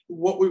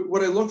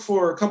what I look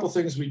for, a couple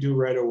things we do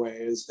right away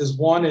is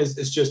one is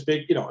just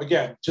big,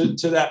 again,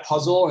 to that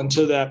puzzle and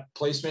to that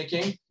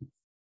placemaking.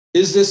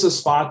 Is this a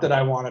spot that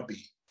I want to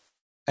be?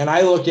 And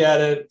I look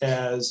at it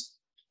as,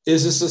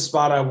 is this a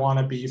spot I want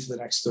to be for the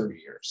next 30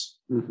 years?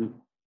 Mm-hmm.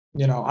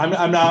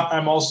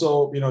 I'm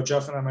also,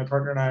 Jeff and I, my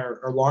partner and I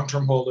are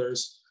long-term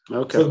holders.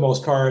 Okay. For the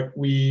most part.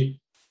 We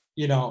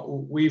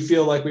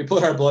feel like we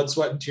put our blood,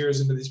 sweat, and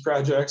tears into these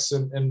projects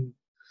and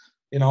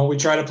we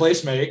try to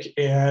place make,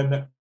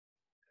 and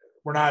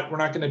we're not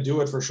going to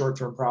do it for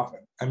short-term profit.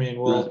 I mean,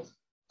 we'll,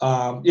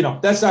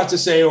 that's not to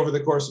say over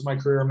the course of my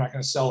career, I'm not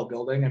going to sell a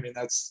building. I mean,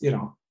 that's,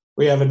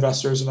 we have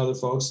investors and other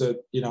folks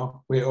that,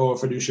 we owe a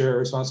fiduciary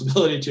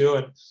responsibility to,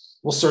 and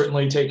we'll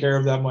certainly take care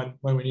of them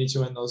when we need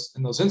to in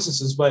those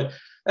instances. But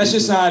that's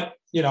just not,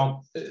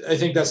 I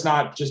think that's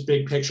not just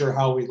big picture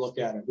how we look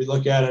at it. We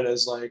look at it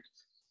as like,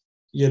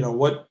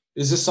 what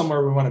is this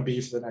somewhere we want to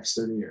be for the next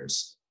 30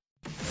 years?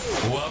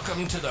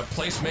 Welcome to the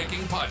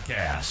Placemaking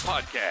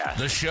Podcast.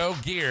 The show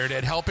geared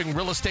at helping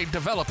real estate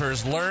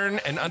developers learn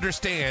and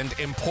understand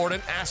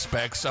important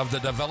aspects of the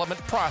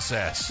development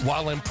process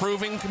while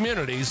improving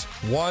communities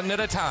one at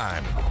a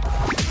time.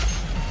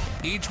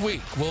 Each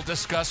week, we'll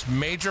discuss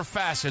major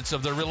facets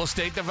of the real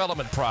estate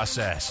development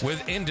process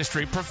with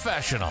industry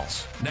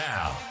professionals.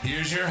 Now,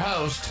 here's your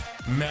host,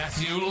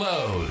 Matthew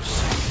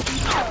Lowe's.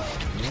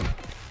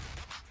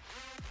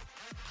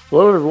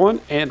 Hello,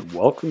 everyone, and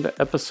welcome to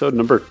episode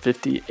number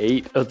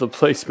 58 of the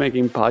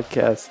Placemaking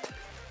Podcast.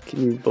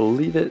 Can you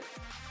believe it?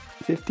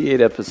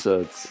 58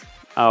 episodes.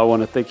 I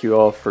want to thank you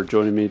all for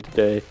joining me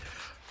today.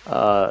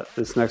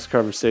 This next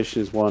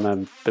conversation is one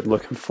I've been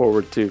looking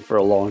forward to for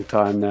a long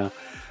time now.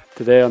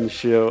 Today on the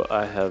show,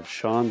 I have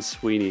Sean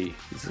Sweeney.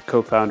 He's the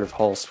co-founder of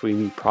Hall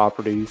Sweeney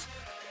Properties,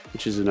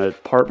 which is an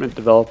apartment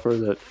developer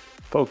that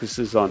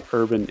focuses on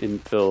urban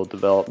infill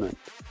development.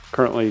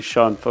 Currently,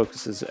 Sean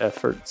focuses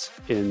efforts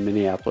in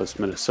Minneapolis,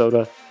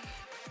 Minnesota.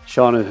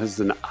 Sean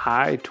has an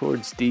eye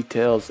towards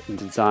details and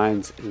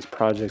designs in his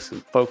projects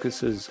and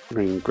focuses on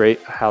bringing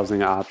great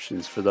housing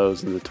options for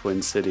those in the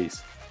Twin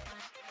Cities.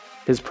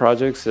 His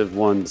projects have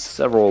won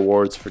several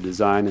awards for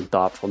design and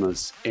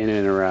thoughtfulness in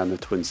and around the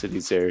Twin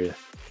Cities area.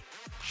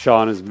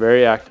 Sean is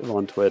very active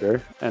on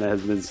Twitter and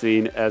has been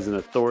seen as an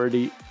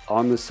authority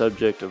on the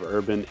subject of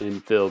urban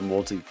infill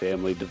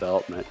multifamily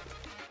development.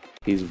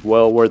 He's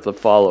well worth a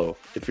follow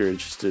if you're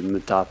interested in the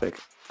topic.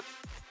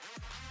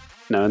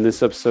 Now, in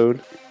this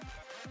episode,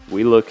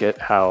 we look at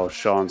how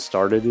Sean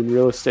started in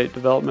real estate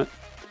development,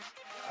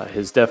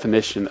 his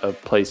definition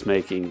of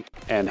placemaking,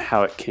 and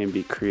how it can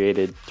be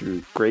created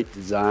through great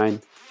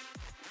design,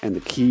 and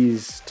the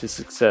keys to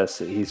success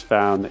that he's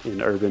found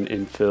in urban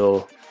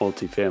infill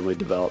multifamily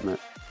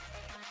development.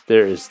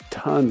 There is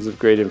tons of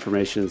great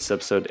information in this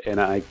episode, and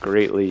I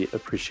greatly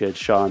appreciate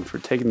Sean for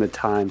taking the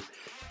time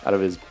out of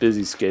his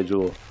busy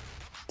schedule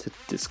to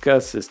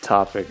discuss this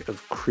topic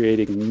of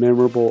creating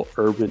memorable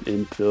urban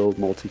infill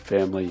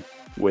multifamily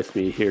with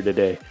me here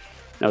today.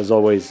 Now, as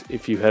always,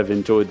 if you have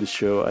enjoyed the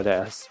show, I'd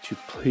ask that you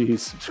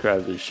please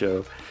subscribe to the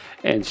show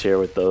and share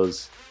with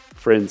those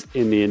friends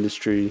in the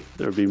industry.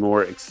 There will be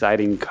more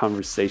exciting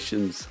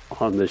conversations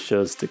on the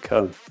shows to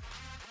come.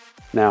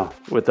 Now,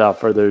 without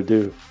further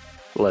ado,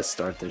 let's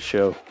start the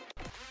show.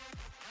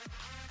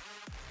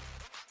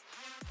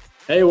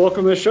 Hey,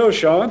 welcome to the show,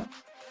 Sean.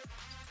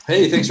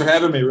 Hey, thanks for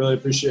having me. Really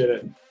appreciate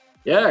it.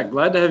 Yeah,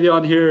 glad to have you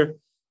on here.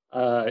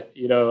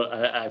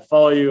 I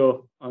follow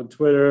you on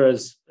Twitter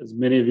as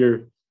many of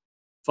your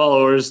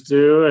followers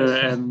do,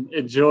 and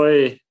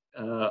enjoy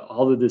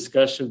all the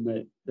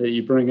discussion that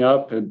you bring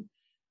up, and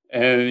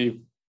you've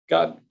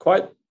got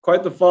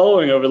quite the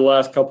following over the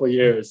last couple of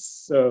years.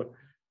 So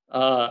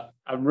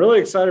I'm really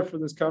excited for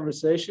this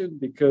conversation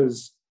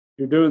because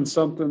you're doing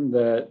something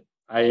that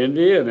I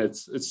envy, and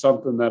it's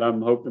something that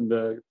I'm hoping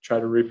to try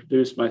to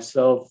reproduce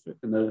myself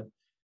in the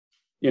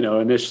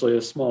initially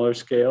a smaller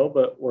scale,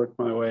 but work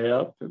my way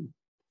up. And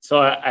so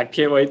I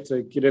can't wait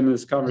to get into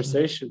this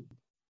conversation.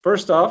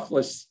 First off,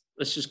 let's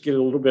just get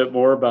a little bit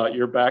more about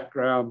your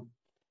background,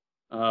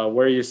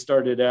 where you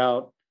started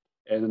out,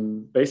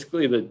 and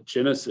basically the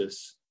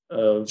genesis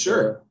of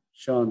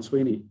Sean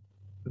Sweeney.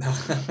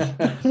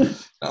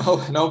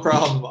 No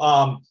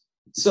problem.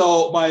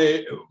 So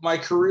my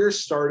career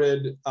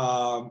started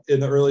in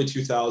the early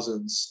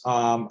 2000s.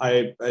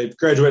 I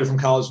graduated from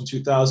college in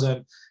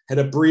 2000, had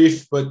a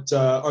brief but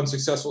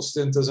unsuccessful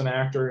stint as an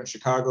actor in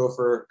Chicago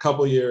for a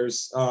couple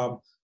years. I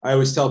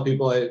always tell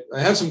people I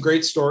have some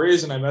great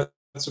stories, and I met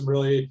some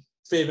really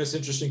famous,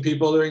 interesting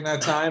people during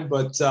that time,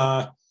 but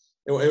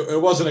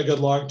it wasn't a good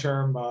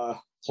long-term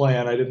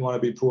plan. I didn't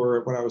want to be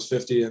poor when I was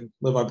 50 and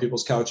live on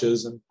people's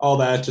couches and all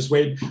that, just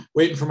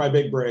waiting for my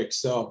big break.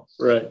 So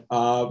right.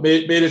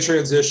 Made a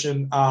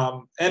transition,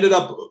 ended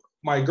up,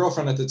 my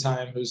girlfriend at the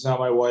time, who's now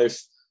my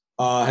wife,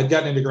 had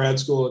gotten into grad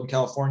school in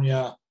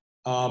California.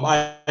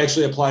 I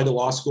actually applied to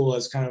law school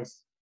as kind of,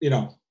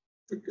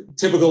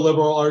 typical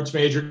liberal arts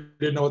major,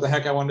 didn't know what the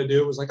heck I wanted to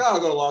do. It was like, I'll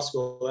go to law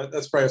school.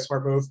 That's probably a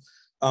smart move.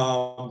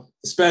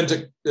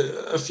 Spent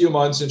a few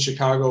months in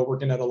Chicago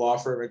working at a law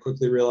firm. I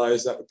quickly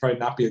realized that would probably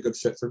not be a good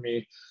fit for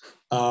me.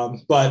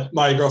 But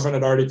my girlfriend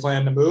had already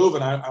planned to move,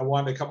 and I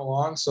wanted to come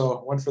along, so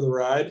I went for the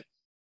ride.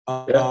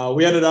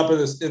 We ended up in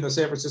the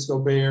San Francisco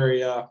Bay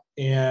Area,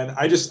 and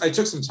I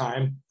took some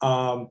time.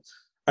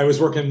 I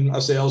was working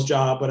a sales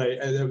job, but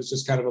it was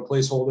just kind of a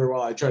placeholder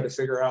while I tried to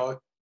figure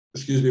out,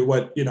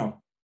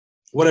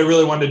 what I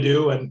really wanted to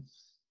do. And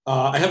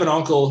I have an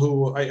uncle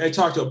who I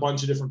talked to a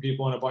bunch of different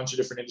people in a bunch of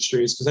different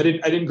industries, because I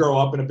didn't grow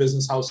up in a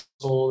business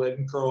household. I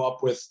didn't grow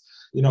up with,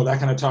 that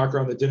kind of talk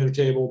around the dinner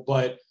table.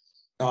 But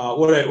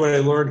what I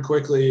learned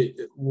quickly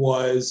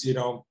was,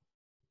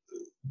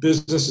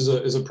 business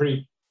is a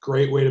pretty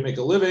great way to make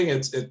a living.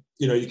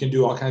 You can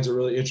do all kinds of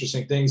really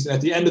interesting things. And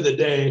at the end of the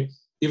day,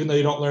 even though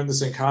you don't learn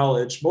this in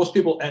college, most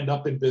people end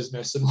up in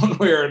business in one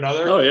way or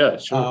another. Oh yeah,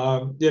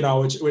 sure.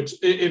 Which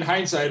in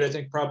hindsight, I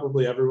think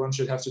probably everyone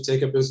should have to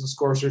take a business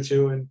course or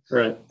two, and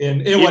right.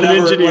 In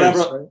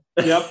whatever,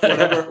 right?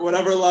 Yep,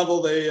 whatever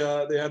level they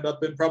end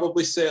up in,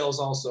 probably sales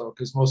also,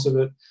 because most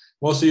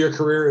of your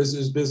career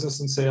is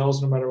business and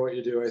sales, no matter what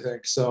you do, I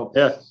think. So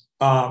yeah.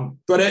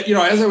 But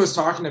as I was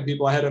talking to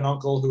people, I had an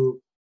uncle who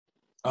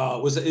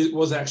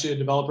was actually a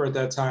developer at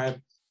that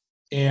time,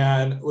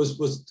 and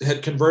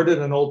had converted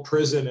an old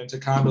prison into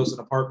condos and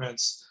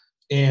apartments.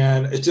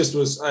 And it just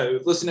was,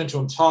 listening to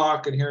him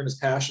talk and hearing his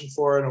passion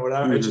for it and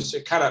whatever. Mm-hmm.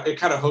 It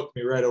kind of hooked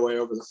me right away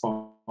over the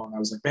phone. I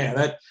was like,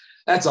 man,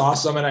 that's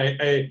awesome. And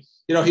I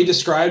he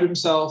described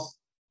himself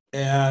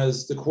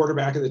as the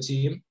quarterback of the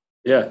team.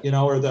 Yeah.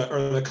 Or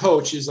the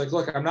coach. He's like,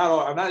 look, I'm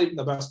not even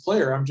the best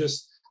player.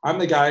 I'm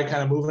the guy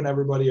kind of moving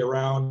everybody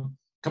around,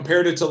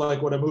 compared it to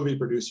like what a movie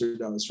producer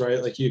does,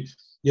 right? Like you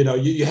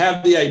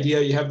have the idea,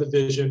 you have the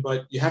vision,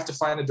 but you have to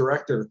find a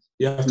director.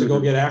 You have to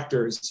go get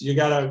actors. You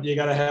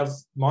gotta have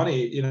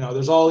money.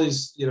 There's all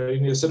these, you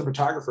need a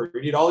cinematographer.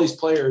 You need all these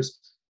players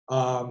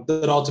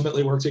that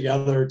ultimately work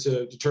together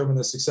to determine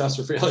the success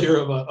or failure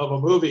of a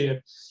movie.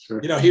 And,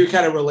 sure. He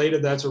kind of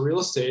related that to real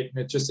estate,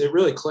 and it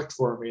really clicked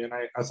for me. And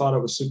I thought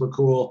it was super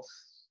cool.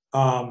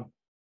 I'm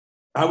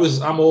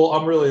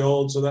really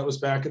old. So that was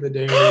back in the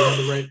day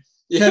where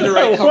you had to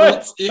write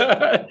cover.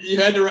 You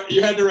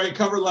had to write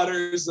cover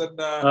letters and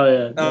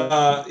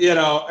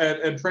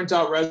and print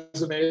out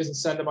resumes and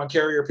send them on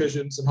carrier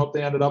pigeons and hope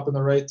they ended up in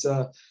the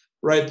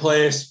right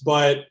place.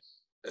 But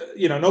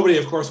nobody,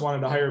 of course,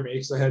 wanted to hire me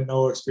because I had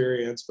no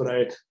experience. But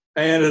I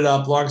ended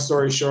up, long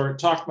story short,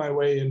 talked my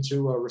way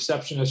into a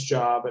receptionist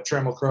job at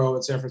Trammell Crow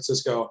in San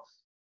Francisco,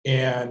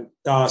 and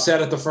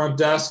sat at the front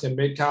desk and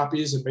made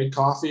copies and made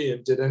coffee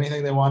and did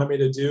anything they wanted me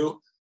to do.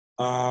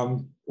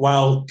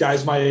 While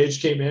guys my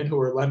age came in who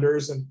were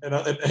lenders and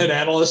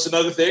analysts and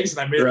other things,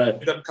 and I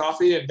made them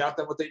coffee and got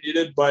them what they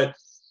needed. But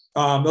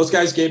those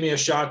guys gave me a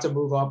shot to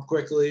move up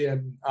quickly,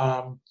 and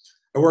I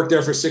worked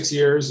there for 6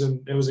 years,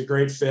 and it was a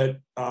great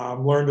fit.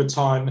 Learned a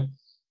ton,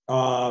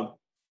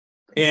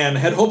 and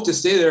had hoped to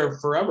stay there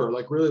forever.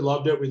 Like, really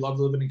loved it. We loved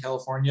living in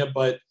California,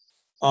 but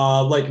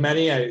like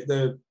many,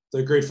 the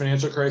great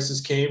financial crisis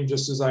came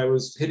just as I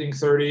was hitting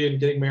 30 and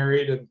getting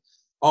married and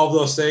all of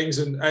those things.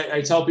 And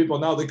I tell people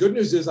now, the good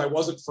news is I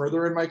wasn't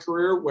further in my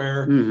career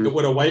where it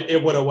would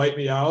have wiped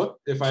me out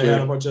if I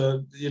had a bunch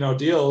of,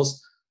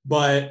 deals,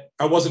 but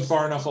I wasn't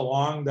far enough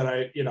along that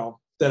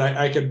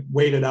I could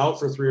wait it out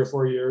for 3 or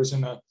 4 years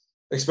in an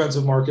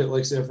expensive market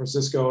like San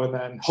Francisco, and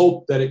then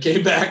hope that it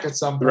came back at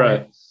some point.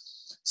 Right.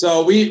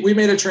 So we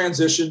made a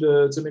transition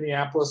to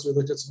Minneapolis. We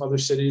looked at some other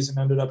cities and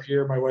ended up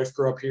here. My wife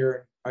grew up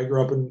here. I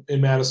grew up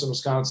in Madison,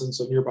 Wisconsin,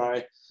 so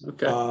nearby.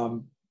 Okay.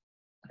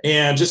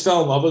 And just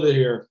fell in love with it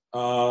here.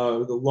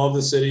 Love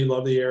the city,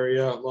 love the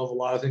area, love a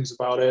lot of things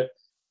about it.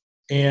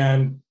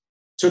 And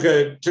took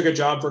a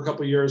job for a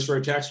couple of years for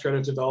a tax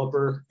credit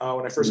developer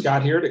when I first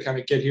got here, to kind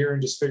of get here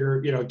and just figure,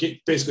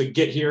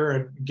 get here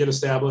and get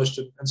established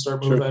and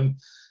start moving.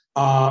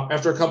 Sure.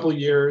 After a couple of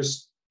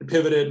years,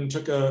 pivoted and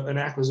took an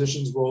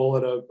acquisitions role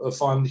at a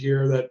fund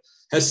here that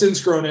has since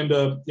grown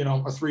into, a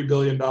 $3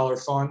 billion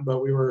fund,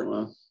 but we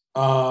were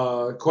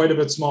quite a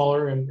bit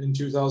smaller in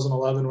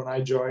 2011 when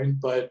I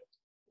joined. But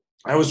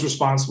I was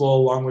responsible,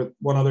 along with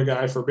one other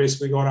guy, for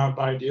basically going out and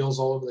buying deals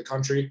all over the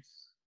country.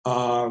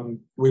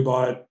 We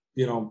bought,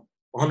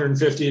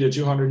 150 to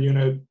 200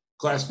 unit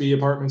Class B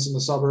apartments in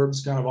the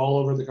suburbs, kind of all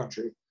over the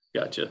country.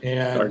 Gotcha.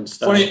 And garden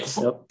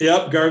style.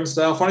 Garden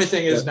style. Funny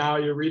thing is, now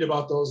you read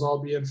about those all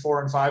being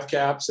 4 and 5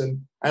 caps,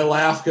 and I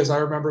laugh because I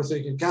remember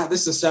thinking, God,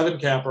 this is a 7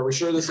 cap. Are we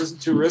sure this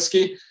isn't too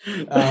risky?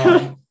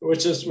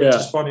 Which is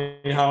funny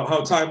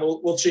how time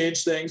will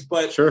change things.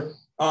 But sure.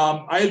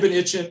 I had been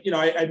itching,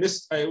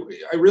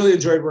 I really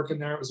enjoyed working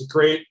there. It was a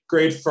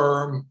great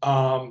firm,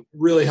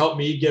 really helped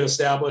me get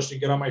established and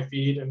get on my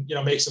feet and,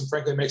 make some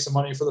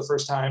money for the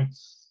first time,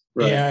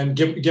 and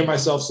give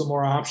myself some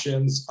more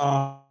options.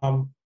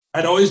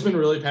 I'd always been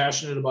really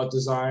passionate about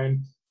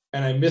design,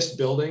 and I missed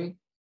building.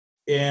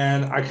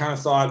 And I kind of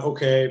thought,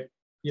 okay,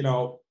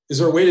 is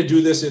there a way to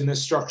do this in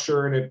this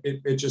structure? And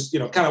it just,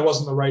 kind of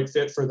wasn't the right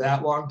fit for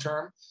that long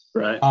term.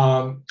 Right.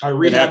 I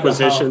rehabbed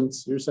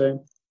acquisitions, you're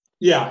saying?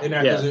 Yeah, in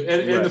acquisition,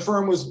 and the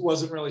firm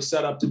wasn't really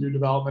set up to do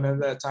development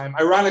at that time.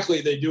 Ironically,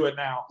 they do it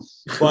now,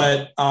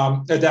 but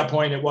at that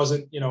point, it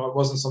wasn't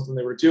something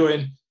they were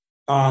doing.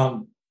 I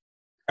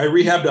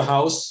rehabbed a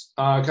house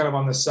kind of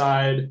on the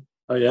side,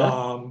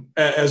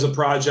 as a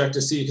project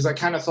to see, because I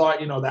kind of thought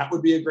that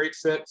would be a great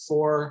fit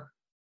for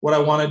what I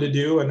wanted to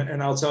do,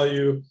 and I'll tell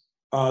you,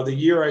 the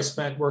year I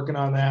spent working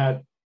on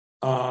that.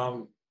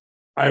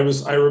 I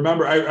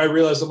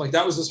realized I'm like,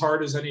 that was as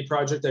hard as any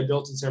project I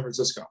built in San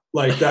Francisco,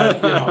 like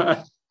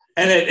that,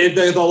 and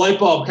the light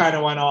bulb kind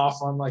of went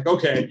off. I'm like,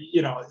 okay,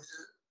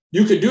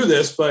 you could do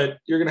this, but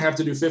you're going to have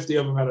to do 50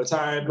 of them at a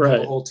time,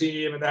 and the whole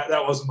team. And that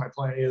wasn't my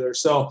plan either.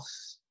 So,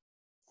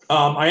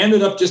 I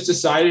ended up just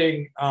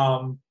deciding,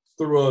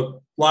 through a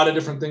lot of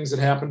different things that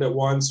happened at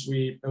once.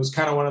 It was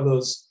kind of one of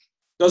those,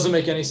 doesn't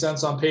make any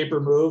sense on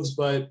paper moves,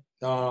 but,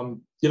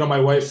 my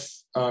wife,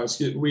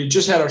 we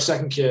just had our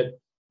second kid.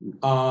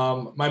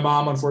 My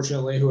mom,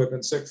 unfortunately, who had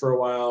been sick for a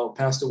while,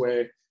 passed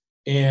away,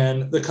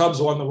 and the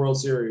Cubs won the World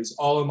Series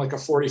all in like a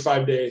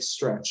 45-day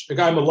stretch. Like,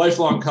 I'm a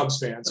lifelong Cubs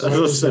fan, so it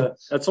was a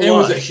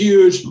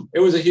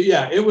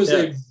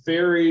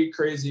very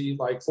crazy,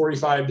 like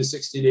 45 to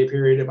 60-day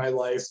period in my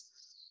life.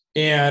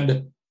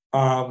 And,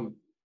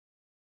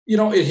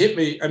 it hit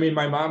me. I mean,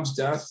 my mom's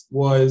death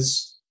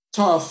was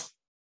tough,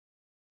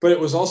 but it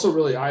was also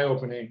really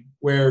eye-opening,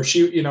 where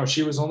she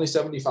was only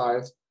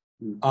 75.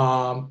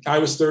 I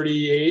was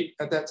 38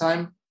 at that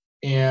time.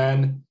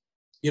 And,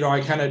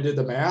 I kind of did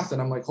the math,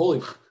 and I'm like,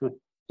 holy,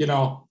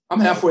 I'm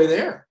halfway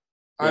there.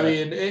 Yeah. I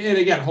mean, and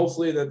again,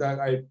 hopefully that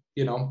I,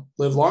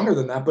 live longer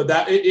than that, but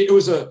it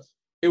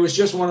was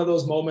just one of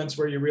those moments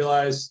where you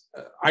realize,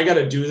 I got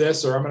to do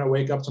this, or I'm going to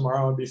wake up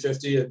tomorrow and be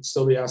 50 and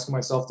still be asking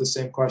myself the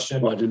same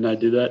question. Why didn't I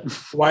do that?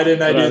 Why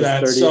didn't I do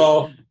that? 30.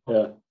 So,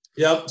 yeah.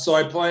 Yep. So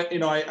I planned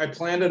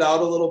it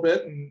out a little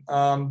bit,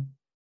 and,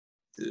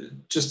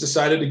 just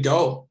decided to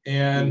go.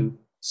 And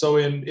so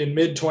in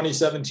mid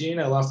 2017,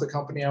 I left the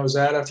company I was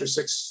at after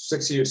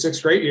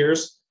six great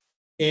years,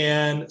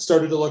 and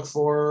started to look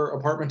for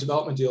apartment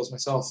development deals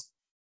myself.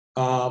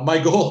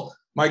 My goal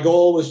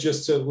was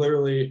just to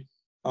literally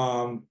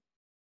find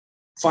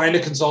a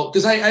consultant,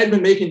 because I had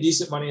been making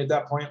decent money at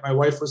that point. My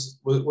wife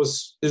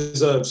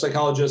is a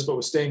psychologist, but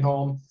was staying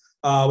home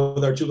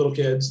with our two little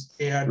kids.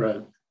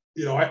 And,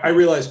 I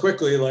realized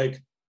quickly,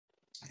 like,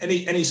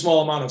 any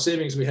small amount of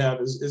savings we have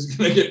is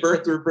going to get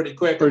burnt through pretty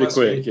quick.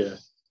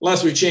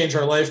 Unless we change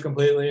our life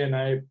completely. And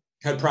I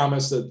had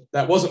promised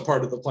that wasn't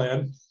part of the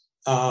plan.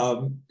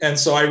 And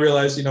so I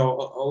realized,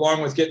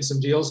 along with getting some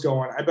deals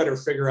going, I better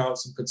figure out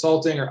some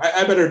consulting, or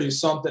I better do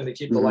something to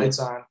keep the lights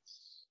on.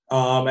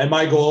 And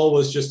my goal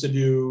was just to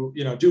do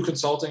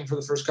consulting for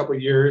the first couple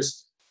of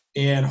years.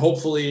 And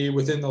hopefully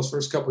within those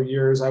first couple of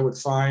years, I would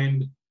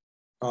find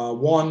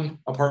one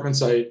apartment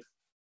site,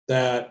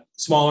 that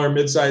smaller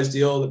mid-sized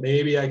deal that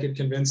maybe I could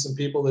convince some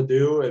people to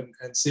do,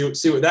 and see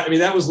what that, I mean,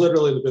 that was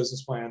literally the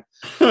business plan.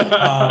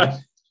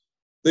 The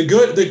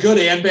good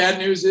and bad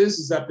news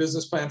is that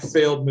business plan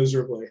failed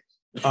miserably.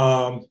 It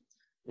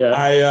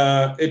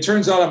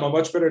turns out I'm a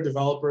much better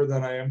developer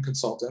than I am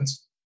consultant.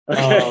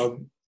 Okay.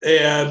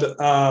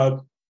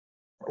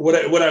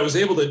 What I was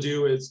able to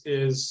do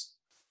is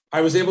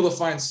I was able to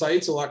find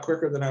sites a lot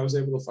quicker than I was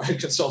able to find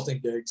consulting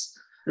gigs.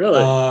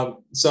 Really?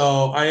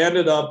 So I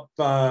ended up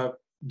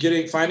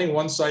finding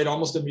one site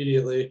almost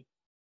immediately,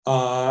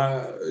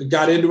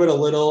 got into it a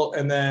little,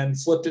 and then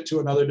flipped it to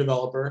another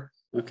developer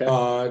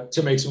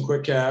to make some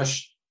quick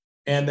cash.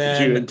 And then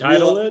did you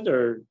entitle it,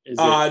 or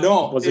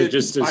no? Was it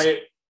just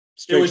straight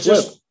flip?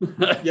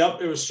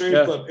 Yep, it was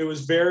straight flip. It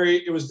was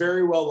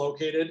very well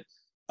located.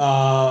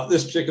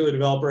 This particular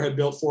developer had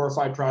built 4 or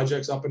 5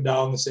 projects up and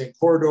down the same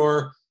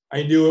corridor.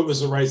 I knew it was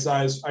the right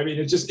size. I mean,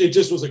 it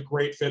just was a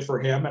great fit for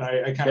him, and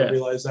I kind of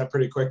realized that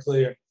pretty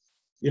quickly. And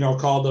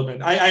called him,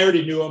 and I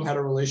already knew him, had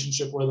a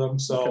relationship with him.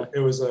 So it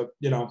was a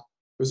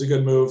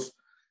good move.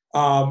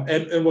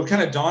 And what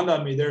kind of dawned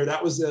on me there,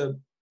 that was a,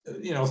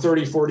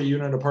 30, 40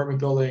 unit apartment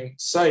building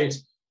site.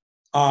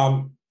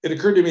 It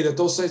occurred to me that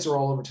those sites are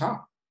all over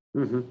town.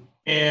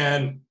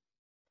 And,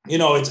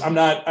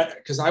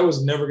 because I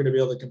was never going to be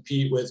able to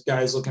compete with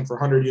guys looking for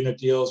 100 unit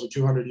deals or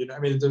 200 unit. I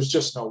mean, there's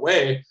just no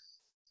way.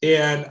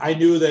 And I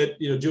knew that,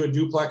 doing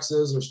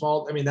duplexes or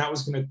small, I mean, that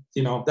was going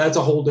to, that's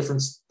a whole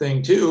different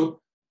thing too.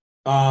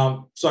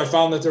 So I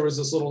found that there was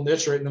this little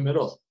niche right in the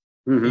middle.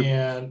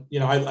 And,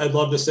 I'd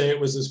love to say it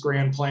was this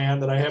grand plan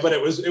that I had, but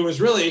it was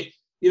really,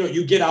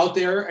 you get out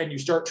there and you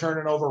start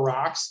turning over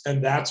rocks,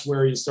 and that's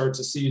where you start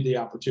to see the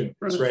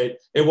opportunities, right?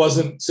 It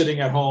wasn't sitting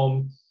at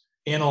home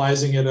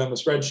analyzing it on a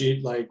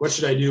spreadsheet, like, what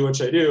should I do? What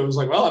should I do? It was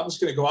like, well, I'm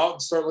just going to go out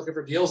and start looking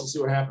for deals and see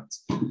what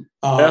happens.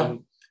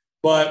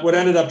 But what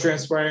ended up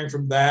transpiring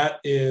from that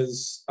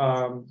is,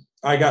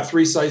 I got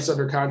 3 sites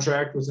under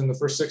contract within the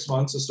first 6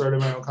 months of starting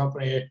my own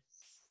company,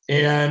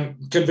 and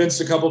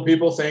convinced a couple of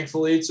people,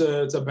 thankfully,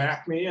 to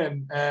back me,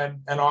 and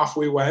off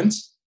we went.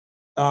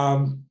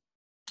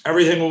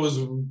 Everything was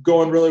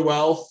going really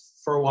well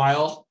for a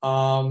while.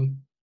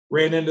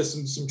 Ran into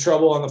some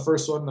trouble on the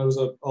first one. There was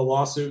a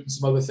lawsuit and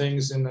some other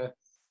things in the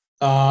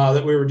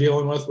that we were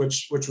dealing with,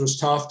 which was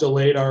tough,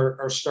 delayed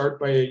our start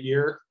by a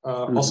year,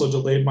 also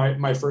delayed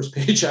my first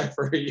paycheck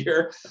for a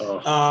year,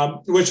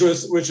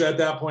 which at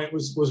that point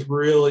was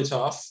really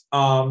tough.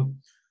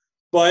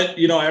 But,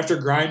 after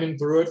grinding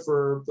through it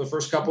for the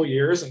first couple of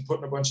years and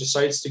putting a bunch of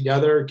sites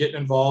together, getting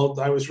involved,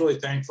 I was really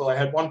thankful. I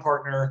had one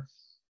partner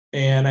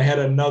and I had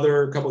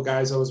another couple of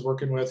guys I was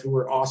working with who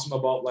were awesome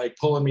about like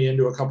pulling me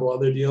into a couple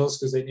other deals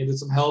because they needed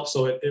some help.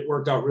 So it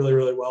worked out really,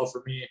 really well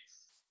for me.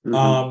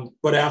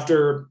 But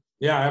after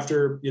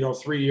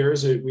 3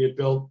 years, we had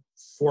built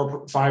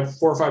four or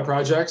five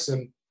projects.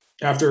 And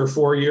after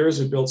 4 years,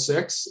 we built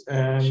 6.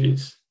 And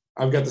Jeez.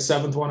 I've got the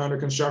 7th one under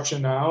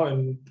construction now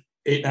and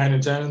 8, 9,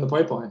 and 10 in the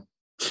pipeline.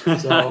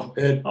 So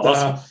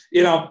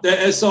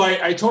awesome. So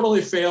I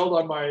totally failed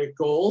on my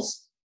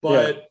goals,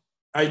 but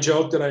I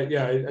joked that I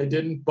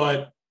didn't,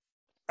 but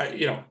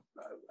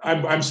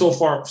I'm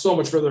so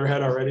much further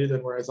ahead already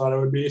than where I thought I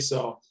would be.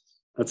 So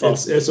that's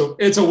awesome.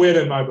 It's a win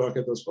in my book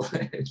at this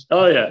point.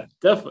 Oh yeah,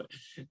 definitely.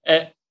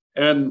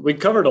 And we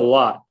covered a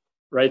lot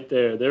right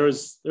there.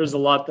 There's a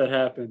lot that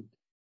happened.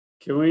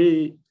 Can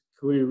we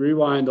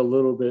rewind a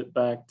little bit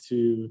back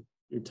to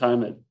your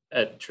time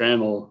at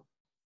Trammell?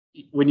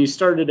 When you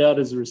started out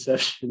as a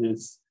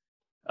receptionist,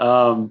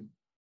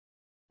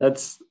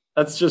 that's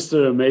just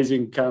an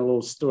amazing kind of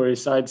little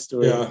side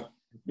story,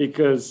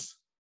 because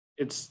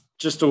it's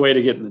just a way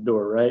to get in the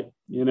door, right?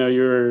 You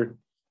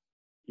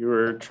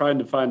were trying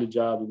to find a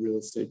job in real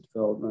estate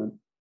development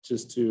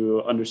just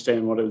to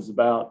understand what it was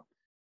about.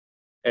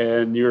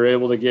 And you were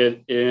able to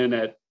get in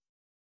at,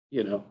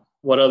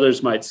 what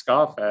others might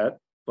scoff at,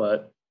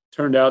 but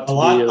turned out to be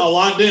a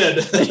lot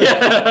did.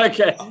 Yeah,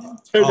 okay.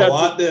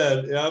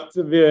 Yep.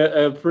 To be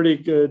a pretty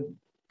good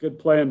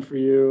plan for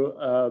you.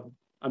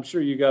 I'm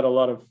sure you got a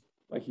lot of,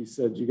 like you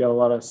said, you got a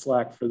lot of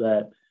slack for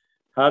that.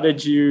 How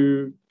did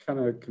you kind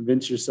of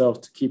convince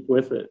yourself to keep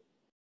with it?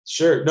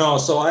 Sure. No,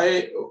 so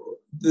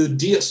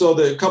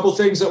the couple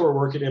things that were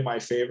working in my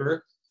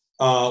favor.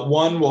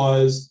 One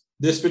was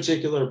this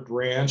particular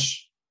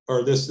branch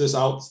or this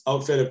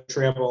outfit of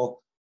Trammell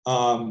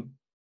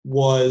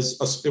was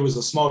a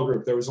small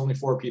group. There was only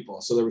 4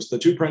 people. So there was the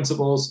 2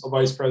 principals, a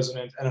vice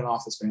president, and an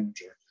office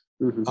manager.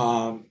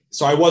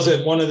 So I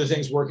wasn't, one of the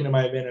things working to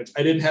my advantage,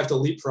 I didn't have to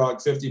leapfrog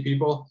 50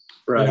 people.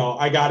 Right.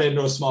 I got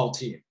into a small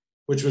team,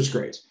 which was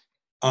great.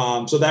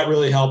 So that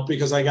really helped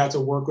because I got to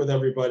work with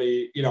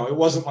everybody. It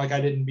wasn't like I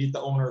didn't meet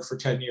the owner for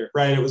 10 years,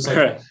 right? It was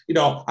like,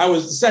 I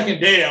was the second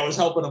day I was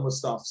helping them with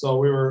stuff. So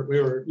we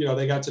were,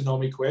 they got to know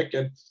me quick.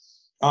 And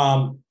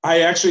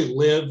I actually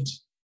lived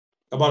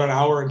about an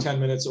hour and 10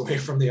 minutes away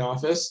from the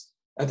office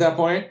at that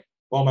point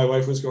while my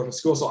wife was going to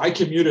school. So I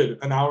commuted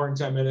an hour and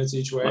 10 minutes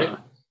each way.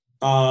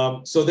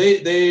 So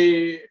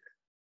they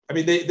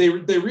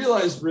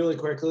realized really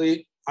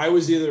quickly I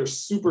was either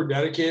super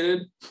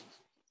dedicated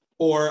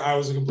or I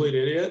was a complete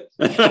idiot.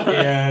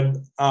 And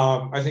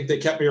I think they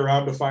kept me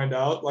around to find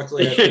out.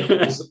 Luckily,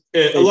 I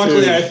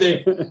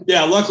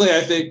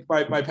think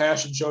my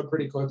passion showed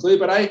pretty quickly.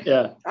 But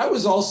I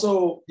was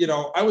also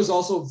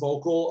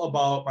vocal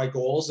about my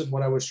goals and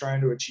what I was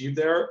trying to achieve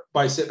there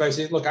by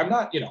saying, look, I'm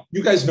not,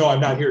 you guys know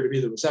I'm not here to be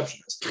the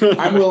receptionist.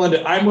 I'm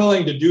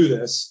willing to do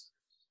this,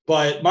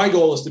 but my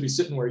goal is to be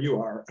sitting where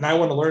you are. And I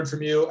want to learn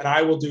from you, and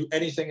I will do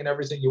anything and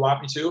everything you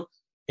want me to.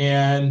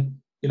 And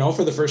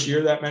for the first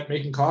year, that meant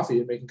making coffee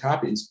and making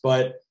copies.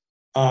 But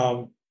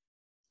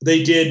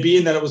they did,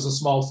 being that it was a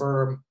small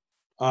firm,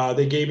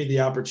 they gave me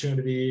the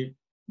opportunity.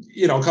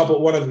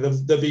 One of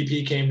the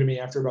VP came to me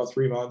after about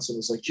 3 months and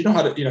was like, do you know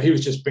how to, he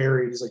was just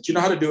buried. He's like, do you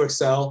know how to do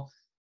Excel?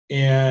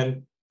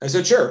 And I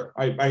said, sure.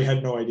 I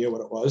had no idea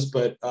what it was,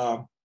 but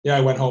I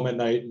went home at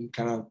night and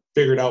kind of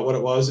figured out what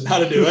it was and how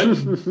to do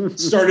it.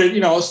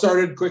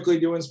 started quickly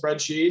doing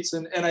spreadsheets.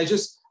 And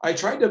I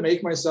tried to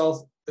make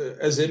myself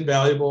as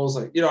invaluable as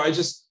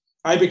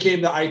I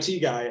became the IT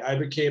guy. I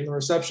became the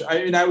reception.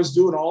 I was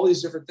doing all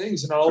these different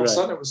things, and all of a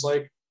sudden it was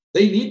like,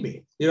 they need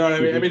me. You know what I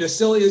mean? I mean, as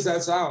silly as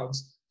that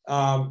sounds,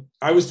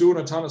 I was doing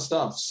a ton of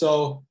stuff.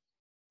 So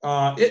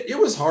it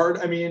was hard.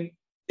 I mean,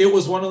 it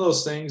was one of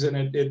those things, and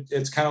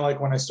it's kind of like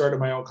when I started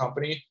my own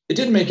company, it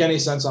didn't make any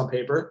sense on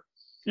paper,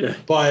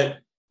 but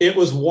it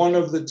was one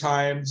of the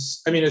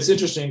times. I mean, it's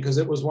interesting because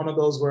it was one of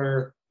those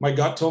where my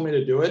gut told me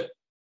to do it.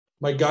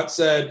 My gut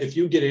said, if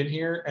you get in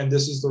here and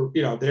this is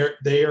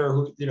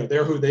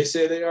they're who they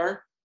say they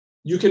are,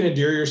 you can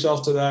endear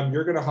yourself to them.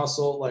 You're going to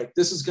hustle. Like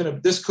this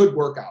could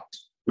work out.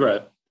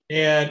 Right.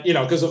 And,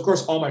 because of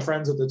course, all my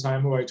friends at the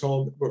time who I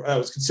told I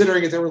was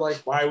considering it, they were like,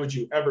 why would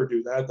you ever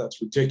do that?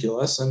 That's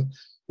ridiculous. And,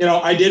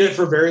 I did it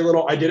for very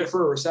little. I did it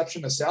for a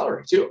receptionist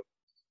salary too.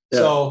 Yeah.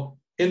 So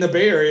in the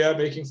Bay Area,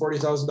 making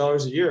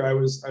 $40,000 a year,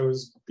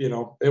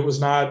 it's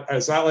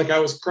not like I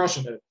was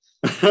crushing it.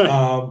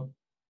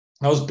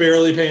 I was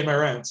barely paying my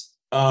rent.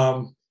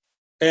 But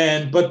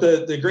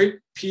the great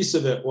piece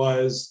of it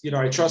was,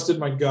 I trusted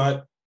my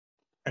gut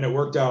and it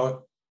worked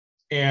out.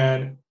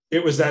 And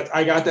it was that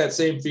I got that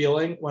same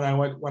feeling when I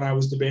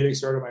was debating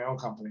starting my own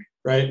company.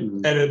 Right.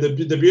 Mm-hmm. And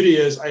the beauty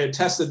is I had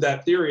tested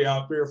that theory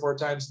out 3 or 4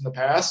 times in the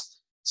past.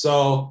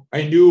 So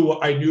I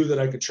knew that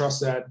I could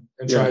trust that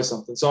and try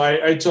something. So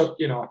I took,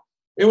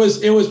 it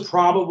was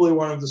probably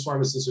one of the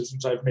smartest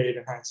decisions I've made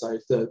in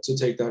hindsight to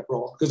take that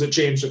role, because it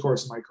changed the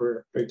course of my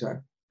career big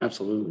time.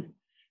 Absolutely.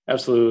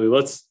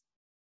 Let's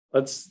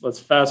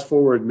fast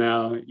forward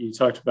now. You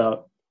talked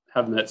about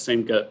having that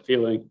same gut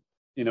feeling,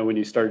 when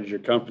you started your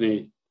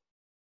company.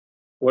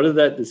 What did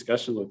that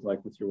discussion look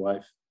like with your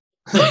wife?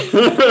 I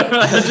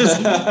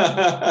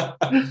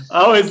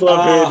always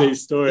love hearing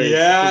these stories.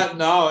 Yeah,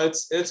 no,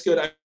 it's good.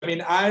 I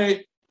mean,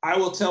 I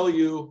will tell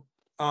you,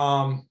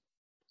 my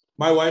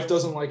wife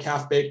doesn't like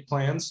half-baked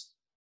plans.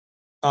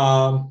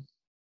 My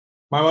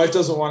wife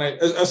doesn't want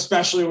to,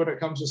 especially when it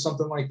comes to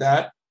something like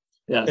that.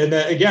 Yeah. And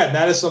again,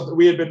 that is something.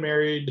 We had been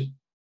married,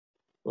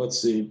 let's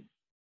see,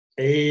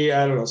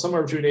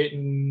 somewhere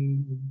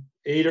between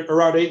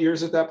around 8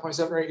 years at that point,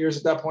 7 or 8 years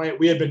at that point.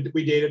 We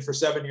dated for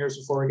 7 years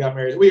before we got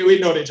married.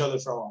 We'd known each other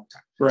for a long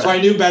time. Right. So I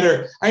knew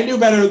better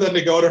than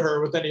to go to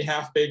her with any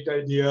half-baked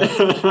idea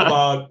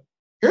about,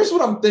 here's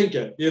what I'm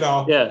thinking,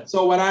 Yeah.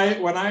 So when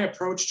I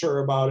approached her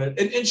about it,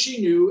 and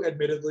she knew,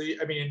 admittedly,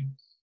 I mean,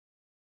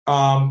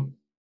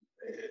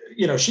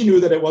 she knew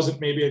that it wasn't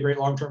maybe a great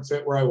long-term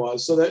fit where I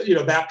was. So that,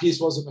 that piece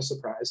wasn't a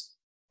surprise.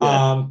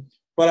 Yeah.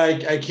 But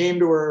I came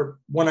to her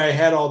when I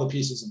had all the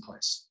pieces in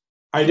place.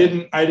 I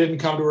didn't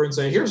come to her and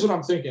say, here's what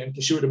I'm thinking,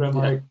 because she would have been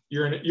like,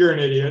 you're an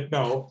idiot.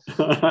 No.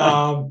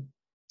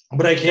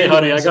 But I came, hey,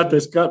 honey, I got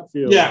this gut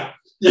feel. Yeah.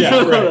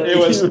 Yeah. Right. It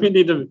was, we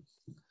need to,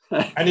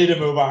 I need to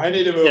move on. On.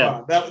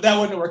 That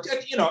wouldn't have worked. And,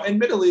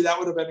 admittedly, that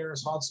would have been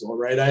irresponsible,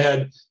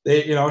 right?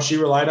 She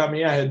relied on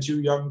me. I had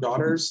 2 young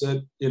daughters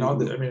that,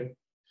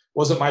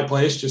 wasn't my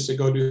place just to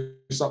go do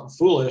something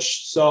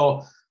foolish.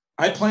 So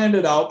I planned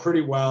it out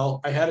pretty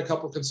well. I had a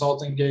couple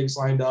consulting gigs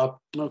lined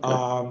up.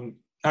 Okay.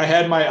 I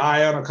had my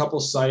eye on a couple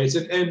sites.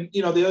 And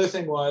the other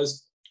thing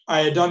was,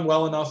 I had done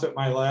well enough at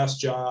my last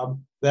job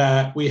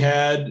that we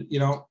had,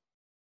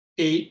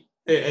 8.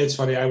 It's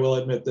funny, I will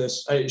admit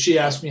this. She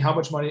asked me how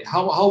much money,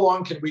 how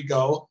long can we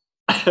go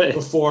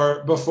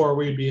before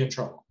we'd be in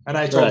trouble? And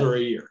I told her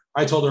a year.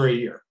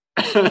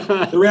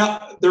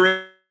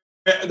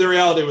 The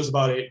reality was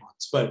about 8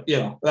 months, but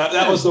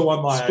that was the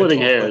one lie. Splitting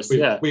hairs. We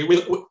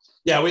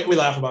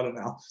laugh about it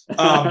now.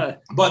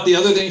 But the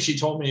other thing she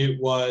told me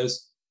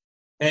was,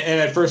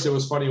 and at first it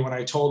was funny when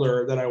I told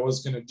her that I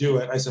was going to do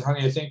it. I said,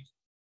 honey, I think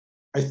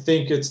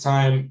it's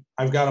time.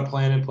 I've got a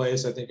plan in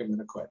place. I think I'm going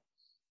to quit.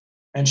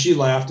 And she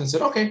laughed and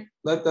said, okay,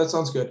 that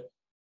sounds good.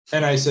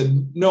 And I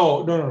said,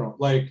 no.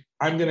 Like,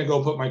 I'm going to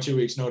go put my 2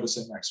 weeks notice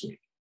in next week.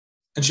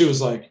 And she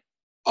was like,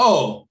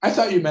 oh, I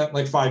thought you meant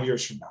like 5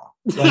 years from now.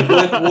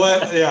 Like,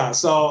 what? Yeah.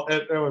 So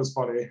it was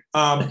funny.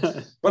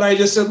 But I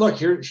just said, look,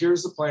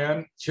 here's the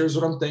plan. Here's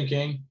what I'm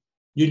thinking.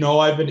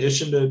 I've been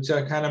itching to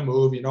kind of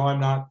move. I'm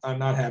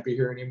not happy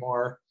here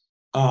anymore.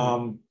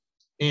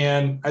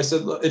 And I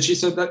said, and she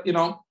said that,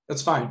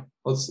 that's fine.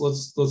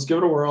 Let's give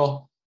it a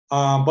whirl.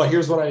 But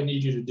here's what I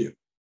need you to do.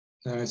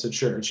 And I said,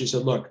 sure. And she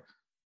said, look,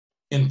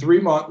 in 3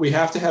 months, we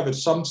have to have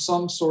some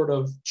sort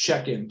of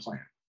check-in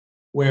plan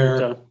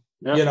where, okay.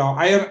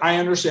 Yeah. I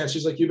understand.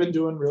 She's like, you've been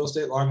doing real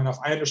estate long enough.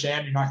 I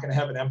understand you're not going to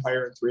have an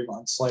empire in 3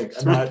 months. Like,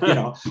 I'm not,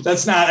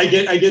 that's not, I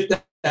get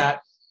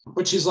that.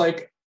 But she's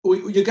like,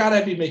 you got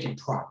to be making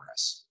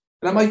progress.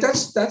 And I'm like,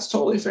 that's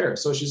totally fair.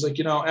 So she's like,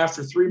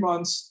 after 3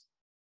 months,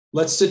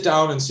 let's sit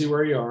down and see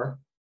where you are.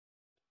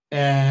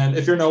 And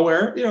if you're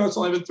nowhere, it's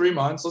only been 3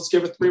 months, let's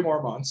give it 3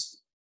 more months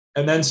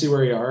and then see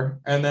where you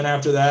are. And then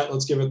after that,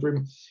 let's give it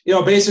 3,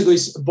 basically.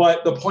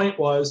 But the point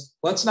was,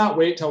 let's not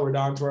wait till we're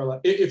down to our,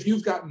 if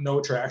you've gotten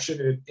no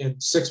traction in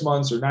 6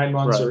 months or 9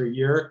 months or a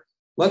year,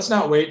 let's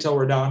not wait till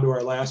we're down to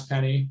our last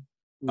penny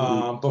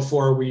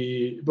before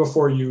we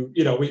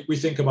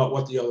think about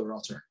what the other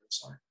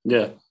alternatives are.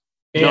 Yeah.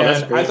 And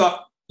I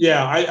thought,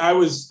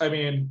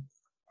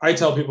 I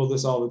tell people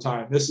this all the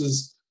time. This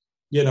is,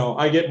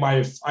 I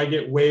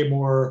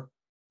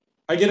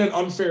get an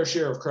unfair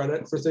share of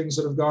credit for things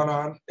that have gone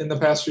on in the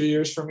past few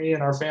years for me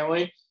and our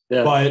family.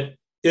 Yeah. But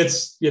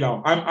it's,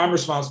 I'm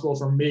responsible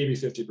for maybe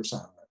 50%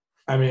 of it.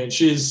 I mean,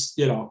 she's,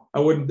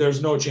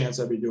 there's no chance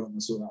I'd be doing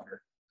this without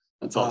her.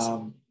 That's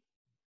awesome.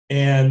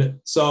 And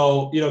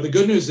so, the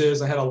good news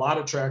is I had a lot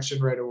of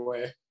traction right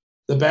away.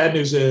 The bad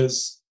news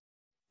is,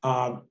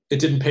 it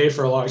didn't pay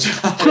for a long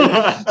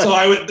time.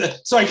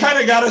 so I kind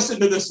of got us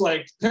into this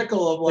like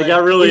pickle of like, they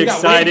got really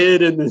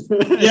excited and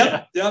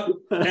yep.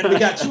 And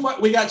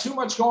we got too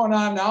much going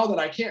on now that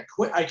I can't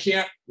quit. I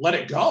can't let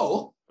it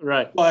go.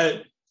 Right.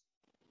 But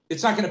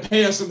it's not going to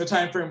pay us in the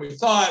time frame we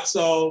thought.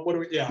 So what do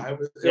we, it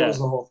was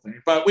the whole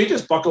thing, but we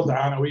just buckled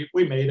down and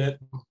we made it.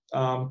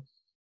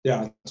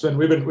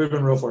 We've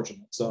been real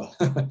fortunate. So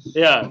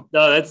yeah,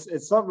 no,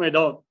 it's something I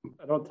don't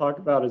talk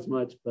about as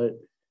much, but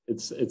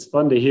it's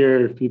fun to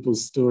hear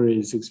people's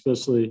stories,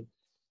 especially,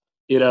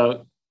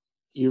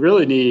 you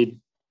really need,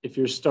 if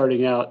you're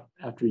starting out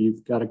after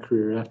you've got a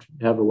career, after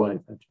you have a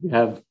wife, after you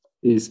have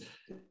these,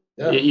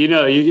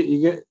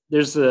 you get,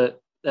 there's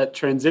that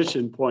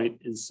transition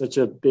point is such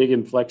a big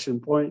inflection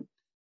point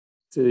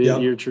to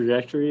your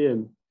trajectory.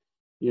 And,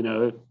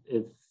 if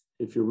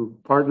if your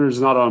partner's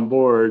not on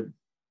board,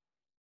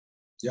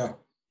 yeah,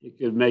 it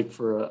could make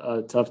for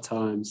a tough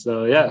time.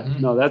 So yeah,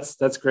 no,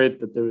 that's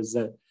great that there was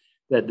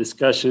that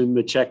discussion,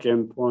 the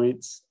check-in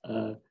points.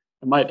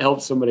 It might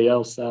help somebody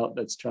else out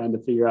that's trying to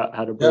figure out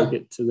how to break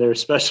it to their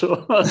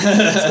special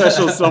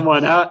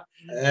someone. How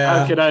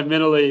can I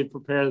mentally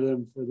prepare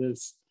them for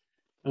this?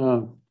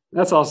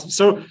 That's awesome.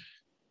 So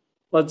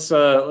let's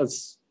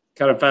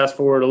kind of fast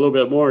forward a little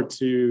bit more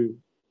to,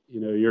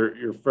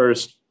 your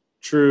first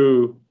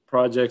true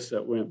projects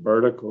that went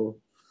vertical,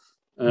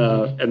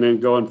 and then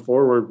going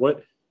forward,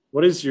 what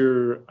does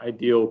your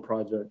ideal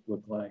project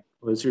look like?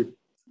 What's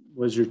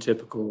your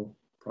typical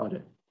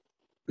project?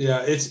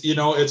 Yeah,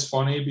 it's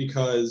funny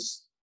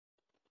because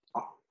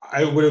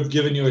I would have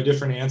given you a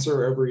different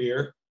answer every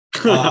year.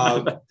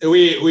 My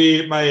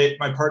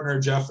partner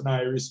Jeff and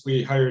I,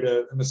 we hired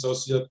an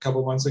associate a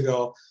couple months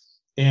ago,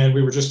 and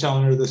we were just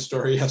telling her this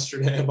story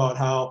yesterday about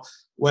how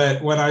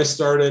when I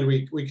started,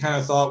 we kind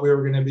of thought we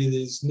were going to be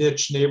these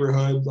niche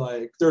neighborhood,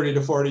 like 30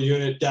 to 40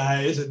 unit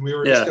guys, and we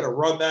were just going to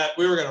run that.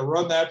 We were going to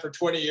run that for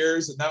 20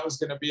 years, and that was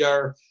going to be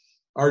our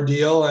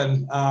deal.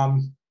 And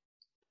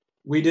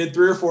we did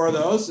 3 or 4 of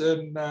those,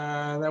 and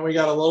then we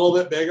got a little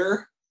bit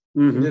bigger.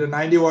 We did a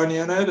 91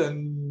 unit,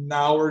 and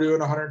now we're doing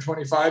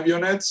 125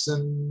 units,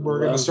 and we're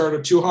going to start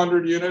a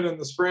 200 unit in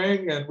the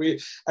spring. And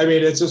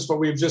it's just what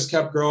we've just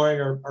kept growing.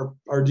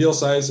 Our deal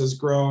size has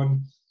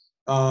grown.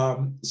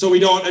 So we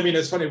don't,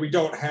 it's funny, we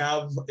don't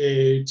have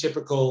a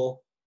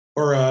typical,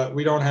 or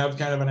we don't have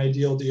kind of an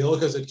ideal deal,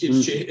 because it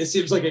keeps it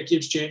seems like it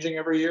keeps changing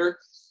every year.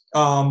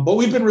 But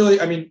we've been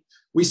really,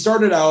 we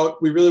started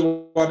out, we really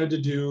wanted to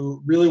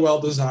do really well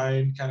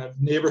designed kind of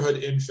neighborhood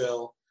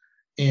infill,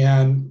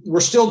 and we're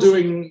still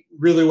doing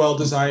really well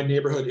designed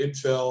neighborhood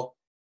infill.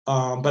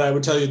 But I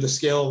would tell you the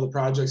scale of the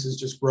projects is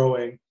just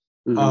growing.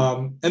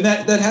 And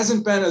that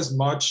hasn't been as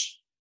much.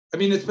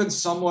 It's been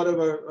somewhat of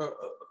a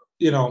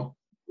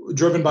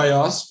driven by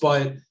us,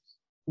 but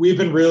we've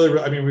been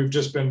we've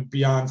just been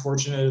beyond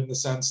fortunate in the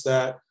sense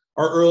that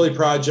our early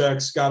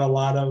projects got a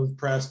lot of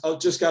press,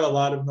 just got a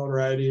lot of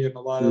notoriety and a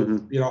lot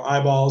of,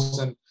 eyeballs.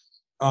 And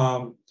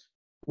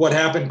what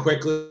happened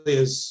quickly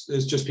is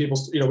just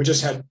people, we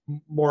just had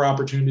more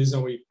opportunities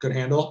than we could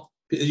handle.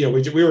 We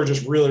were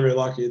just really, really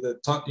lucky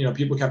that,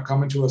 people kept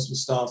coming to us with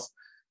stuff,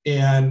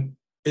 and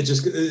it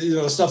just,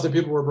 the stuff that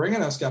people were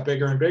bringing us got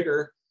bigger and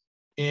bigger.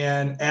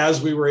 And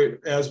as we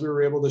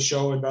were able to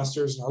show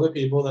investors and other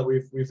people that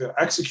we've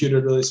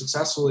executed really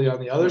successfully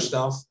on the other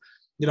stuff,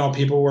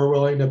 people were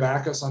willing to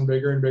back us on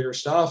bigger and bigger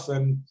stuff.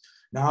 And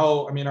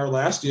now, our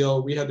last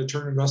deal, we had to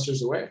turn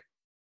investors away.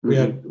 We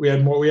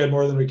had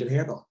more than we could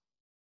handle.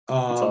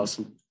 That's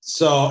awesome.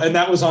 So, and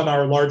that was on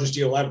our largest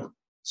deal ever.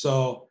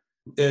 So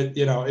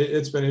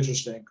it's been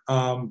interesting.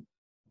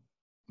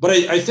 But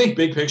I think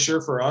big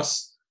picture for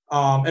us,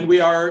 and we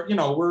are,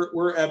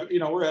 we're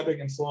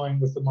ebbing and flowing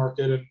with the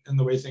market and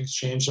the way things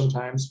change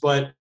sometimes.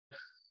 But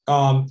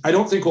I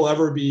don't think we'll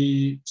ever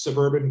be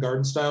suburban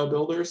garden style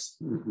builders.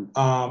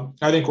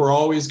 I think we're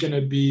always going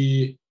to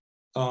be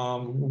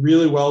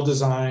really well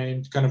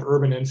designed kind of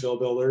urban infill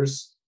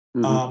builders.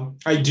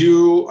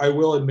 I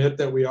will admit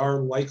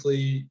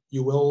that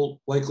you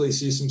will likely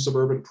see some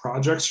suburban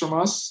projects from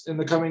us in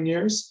the coming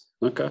years.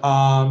 Okay.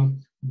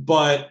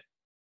 But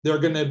they're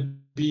going to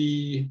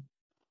be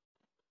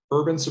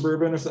urban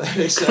suburban, if that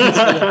makes sense.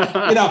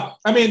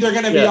 They're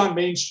going to be on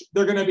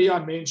they're going to be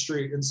on Main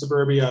Street in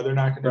suburbia. They're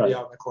not going to be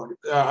out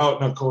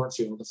in a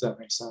cornfield, if that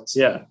makes sense.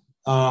 Yeah.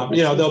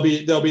 There'll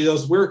be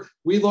those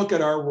we look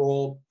at our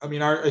role.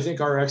 I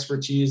think our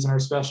expertise and our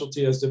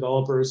specialty as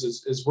developers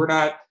is we're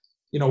not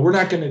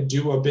going to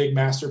do a big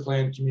master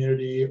plan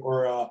community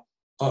or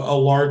a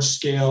large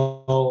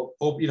scale,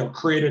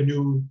 create a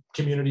new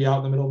community out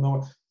in the middle of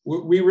nowhere.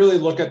 We really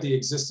look at the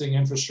existing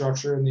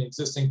infrastructure and the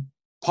existing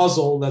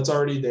puzzle that's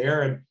already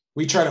there, and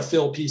we try to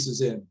fill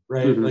pieces in,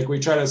 right? Like we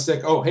try to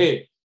stick,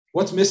 hey,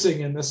 what's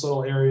missing in this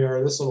little area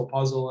or this little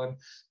puzzle? And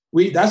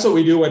that's what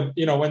we do when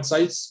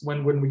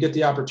we get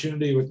the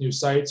opportunity with new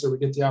sites, or we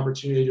get the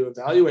opportunity to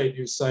evaluate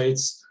new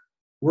sites.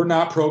 We're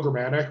not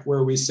programmatic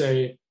where we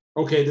say,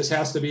 okay, this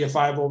has to be a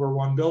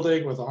 5/1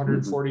 building with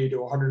 140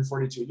 to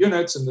 142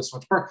 units and this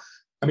much per.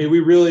 We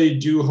really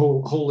do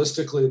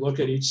holistically look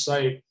at each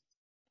site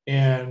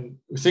and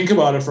think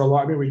about it for a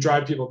lot. We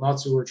drive people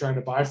nuts who we're trying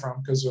to buy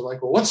from, because they're like,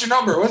 well, what's your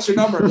number? What's your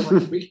number?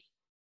 Like,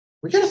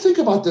 we got to think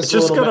about this. It's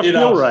just got to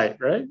feel right?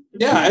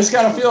 Yeah, it's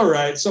got to feel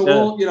right. So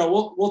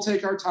we'll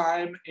take our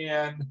time,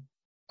 and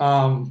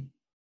and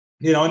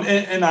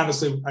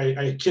honestly,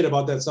 I kid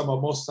about that some.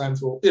 But most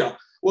times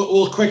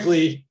we'll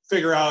quickly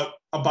figure out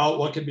about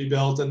what can be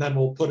built, and then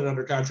we'll put it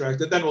under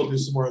contract, and then we'll do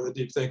some more of the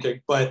deep thinking.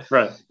 But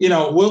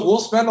we'll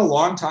spend a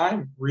long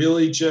time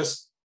really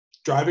just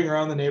driving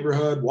around the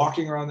neighborhood,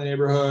 walking around the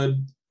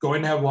neighborhood,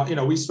 going to have,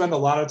 we spend a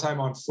lot of time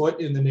on foot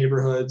in the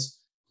neighborhoods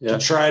to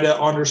try to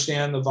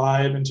understand the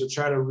vibe and to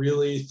try to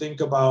really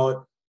think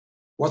about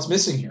what's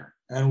missing here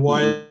and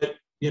what,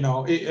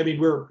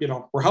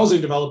 we're housing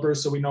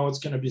developers, so we know it's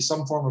going to be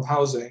some form of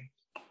housing,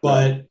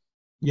 but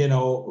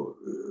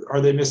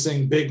Are they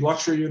missing big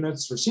luxury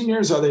units for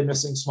seniors? Are they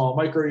missing small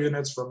micro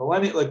units for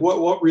millennials? Like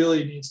what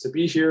really needs to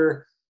be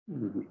here?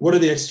 Mm-hmm. What are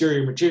the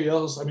exterior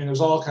materials? I mean,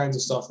 there's all kinds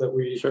of stuff that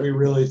we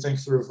really think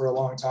through for a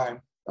long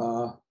time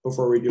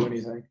before we do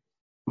anything.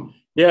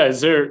 Yeah.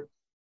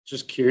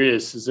 Just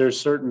curious, is there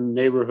certain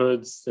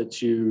neighborhoods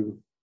that you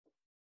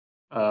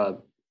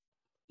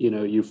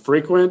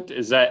frequent?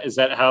 Is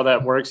that how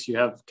that works? You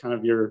have kind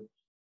of your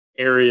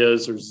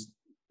areas, or is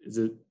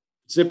it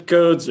zip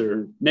codes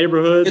or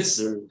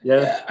neighborhoods?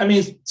 I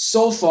mean,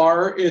 so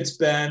far it's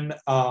been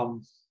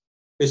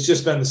it's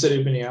just been the city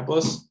of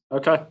Minneapolis.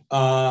 Okay.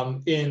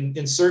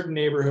 In certain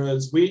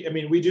neighborhoods,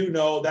 we do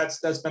know that's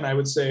been, I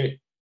would say,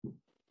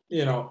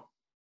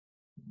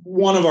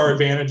 one of our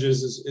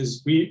advantages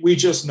is we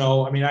just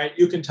know. I mean,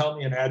 you can tell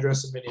me an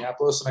address in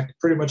Minneapolis, and I can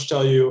pretty much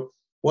tell you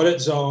what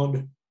it's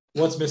zoned,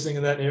 what's missing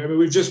in that neighborhood. I mean,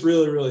 we've just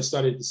really, really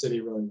studied the city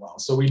really well,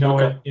 so we know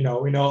it. We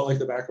know it like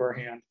the back of our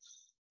hand.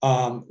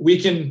 We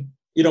can,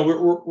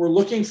 we're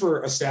looking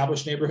for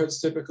established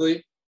neighborhoods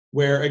typically,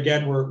 where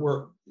again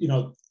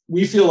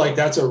we feel like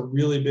that's a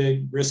really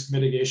big risk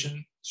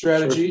mitigation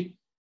strategy,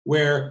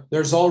 where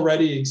there's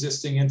already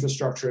existing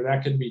infrastructure.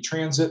 That can be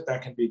transit,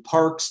 that can be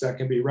parks, that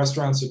can be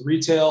restaurants and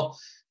retail.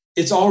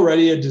 It's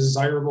already a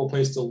desirable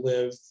place to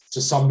live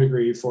to some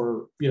degree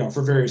for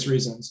various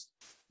reasons.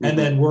 Mm-hmm. And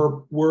then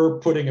we're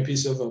putting a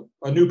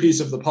new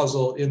piece of the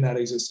puzzle in that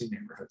existing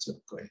neighborhood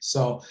typically.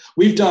 So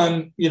we've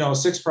done,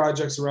 6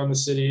 projects around the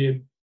city,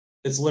 and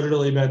it's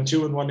literally been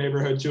 2 in one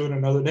neighborhood, 2 in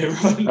another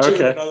neighborhood, and 2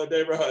 in another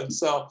neighborhood.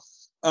 So,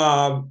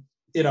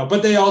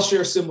 but they all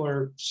share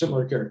similar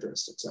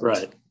characteristics.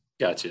 Right.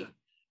 Gotcha.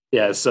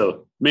 Yeah.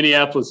 So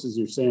Minneapolis is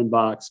your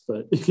sandbox,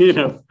 but you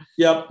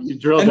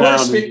drill and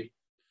down.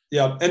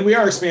 And we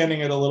are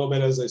expanding it a little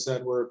bit. As I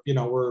said, we're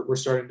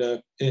starting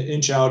to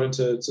inch out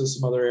into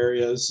some other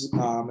areas.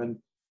 And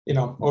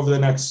over the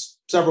next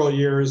several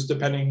years,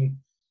 depending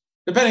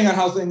on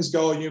how things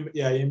go, you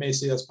may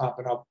see us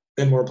popping up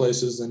in more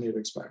places than you'd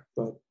expect,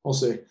 but we'll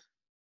see.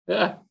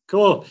 Yeah.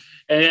 Cool.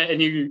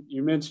 And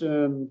you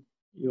mentioned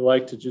you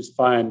like to just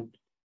find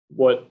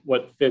what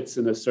fits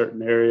in a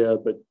certain area,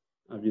 but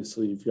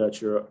obviously you've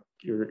got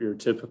your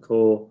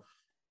typical,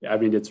 I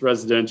mean, it's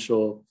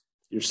residential,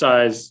 your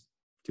size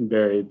can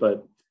vary,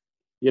 but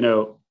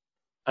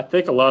I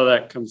think a lot of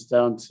that comes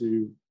down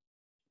to,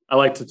 I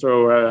like to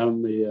throw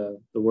around the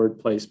word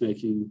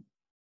placemaking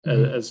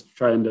as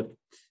trying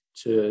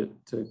to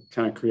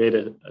kind of create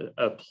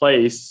a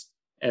place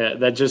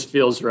that just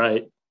feels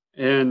right.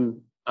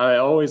 And I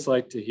always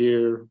like to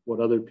hear what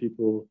other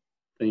people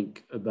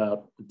think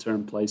about the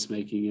term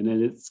placemaking, and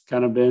it's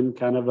kind of been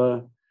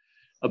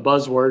a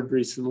buzzword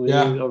recently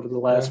over the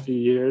last few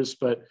years,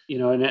 but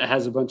and it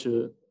has a bunch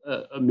of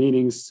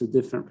meanings to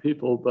different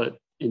people. But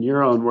in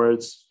your own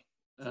words,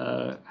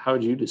 how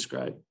would you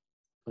describe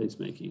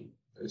placemaking?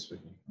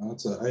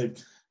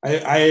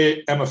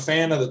 I am a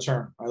fan of the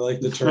term. I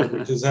like the term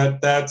because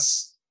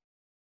that's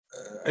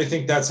I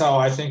think that's how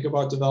I think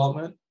about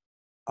development.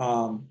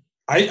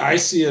 I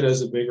see it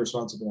as a big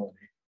responsibility.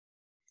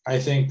 I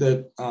think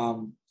that,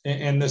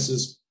 and this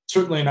is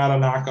certainly not a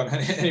knock on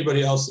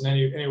anybody else in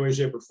any way,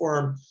 shape, or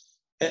form.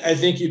 I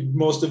think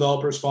most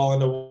developers fall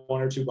into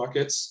 1 or 2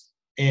 buckets,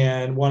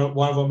 and one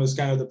of them is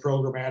kind of the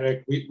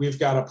programmatic. We've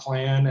got a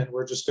plan, and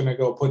we're just going to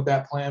go put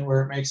that plan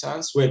where it makes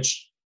sense,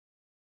 which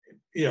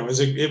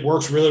it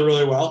works really,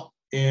 really well,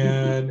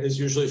 and is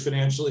usually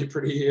financially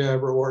pretty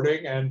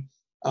rewarding. And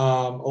a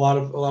lot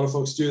of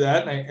folks do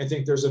that, and I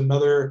think there's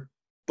another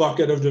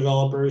bucket of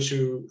developers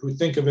who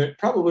think of it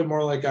probably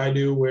more like I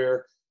do,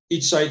 where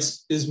each site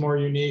is more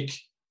unique.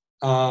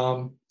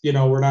 We're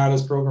not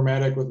as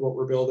programmatic with what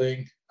we're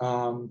building.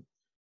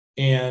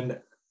 And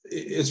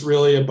it's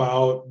really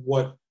about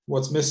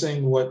what's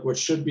missing, what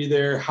should be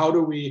there.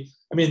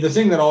 The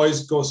thing that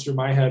always goes through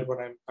my head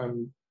when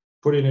I'm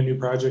putting a new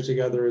project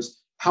together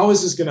is, how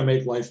is this going to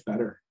make life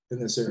better in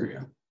this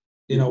area?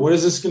 What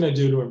is this going to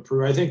do to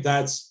improve? I think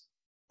that's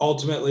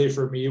ultimately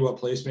for me what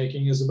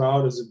placemaking is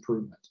about, is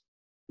improvement.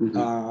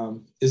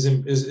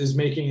 Is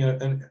making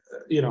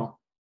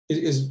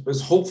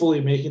is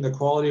hopefully making the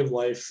quality of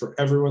life for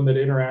everyone that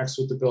interacts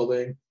with the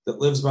building, that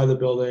lives by the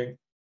building,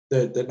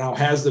 that now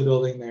has the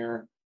building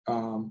there,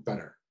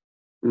 better.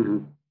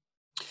 Mm-hmm.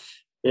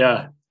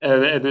 Yeah,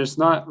 and there's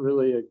not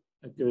really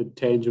a good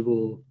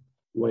tangible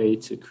way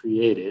to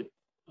create it,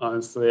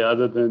 honestly,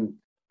 other than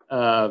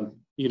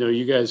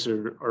you guys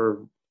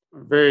are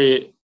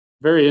very,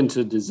 very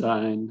into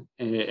design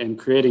and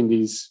creating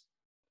these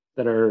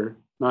that are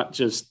not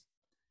just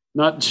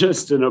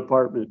an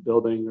apartment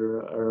building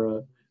or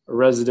a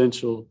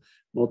residential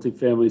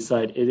multifamily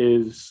site. It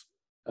is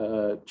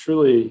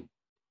truly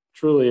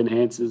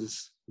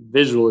enhances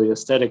visually,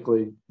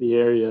 aesthetically the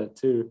area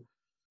too.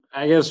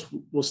 I guess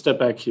we'll step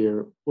back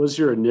here. What does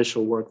your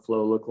initial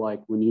workflow look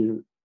like when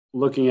you're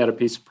looking at a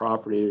piece of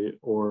property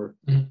or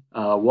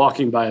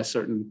walking by a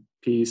certain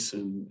piece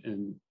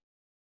and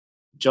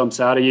jumps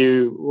out at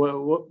you?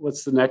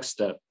 What's the next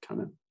step,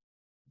 kind of?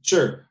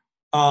 Sure.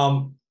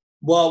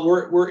 Well,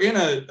 we're in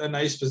a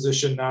nice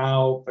position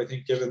now, I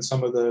think, given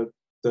some of the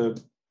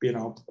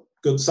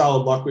good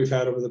solid luck we've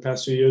had over the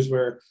past few years,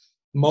 where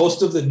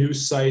most of the new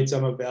sites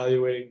I'm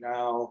evaluating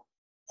now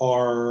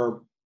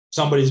are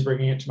somebody's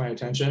bringing it to my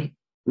attention.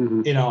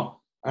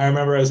 I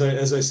remember, as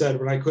I said,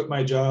 when I quit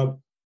my job,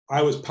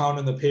 I was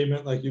pounding the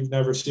pavement like you've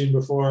never seen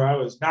before. I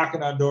was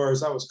knocking on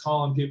doors. I was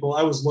calling people.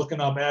 I was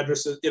looking up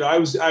addresses. I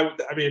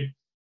mean,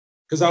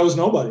 because I was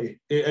nobody.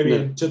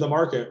 To the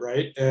market,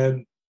 right?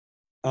 And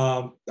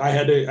I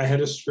had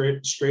to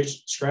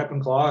scrap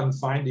and claw and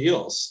find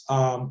deals.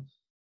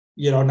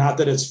 Not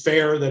that it's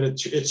fair that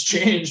it's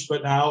changed,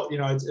 but now,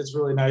 it's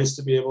really nice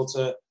to be able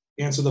to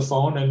answer the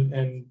phone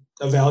and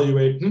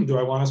evaluate, do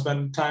I want to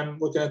spend time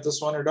looking at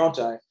this one or don't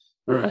I?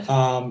 Right.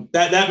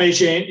 That may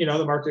change,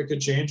 the market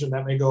could change and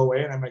that may go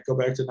away and I might go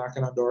back to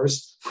knocking on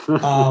doors.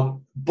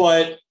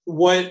 But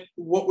what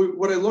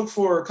I look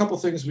for, a couple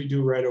things we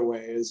do right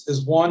away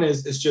is one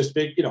is just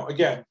big,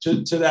 again,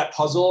 to that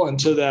puzzle and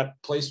to that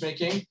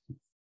placemaking.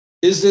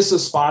 Is this a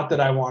spot that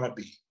I want to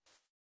be?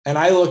 And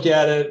I look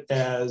at it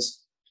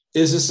as,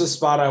 is this a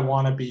spot I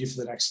want to be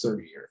for the next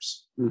 30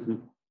 years?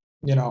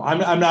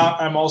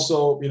 I'm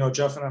also,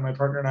 Jeff and I, my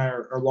partner and I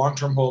are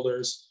long-term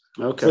holders.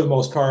 Okay. For the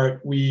most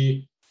part.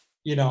 We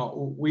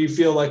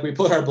feel like we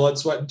put our blood,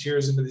 sweat, and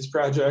tears into these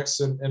projects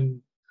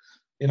and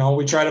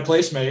we try to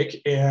place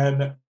make,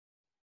 and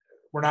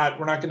we're not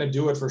going to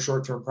do it for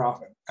short-term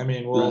profit. I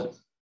mean, we'll,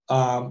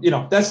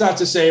 that's not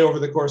to say over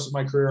the course of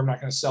my career, I'm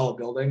not going to sell a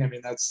building. I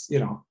mean, that's,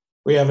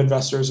 we have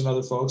investors and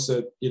other folks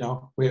that,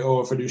 we owe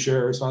a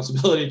fiduciary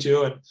responsibility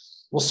to, and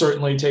we'll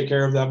certainly take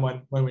care of them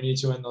when we need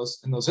to in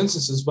those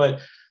instances.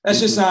 But that's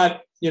just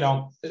not,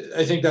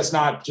 I think that's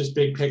not just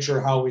big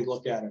picture how we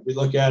look at it. We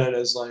look at it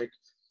as like,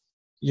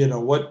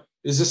 what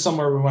is this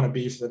somewhere we want to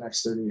be for the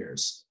next 30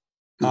 years?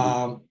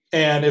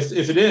 And if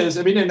it is,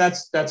 and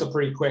that's a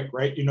pretty quick,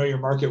 right? Your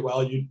market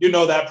well, you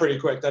know that pretty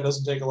quick. That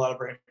doesn't take a lot of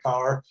brain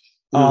power.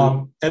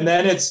 And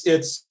then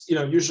it's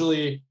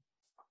usually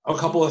a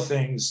couple of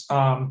things.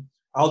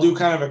 I'll do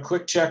kind of a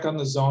quick check on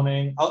the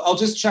zoning. I'll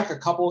just check a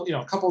couple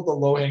of the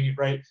low hanging,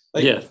 right?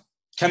 Like, yeah.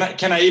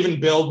 Can I even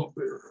build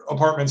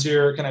apartments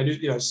here? Can I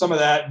do, some of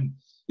that? And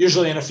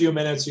usually in a few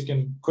minutes, you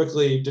can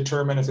quickly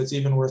determine if it's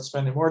even worth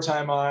spending more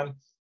time on.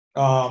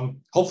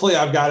 Hopefully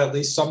I've got at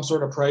least some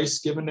sort of price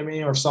given to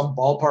me or some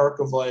ballpark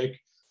of like,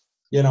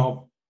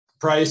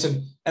 price.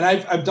 And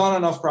I've done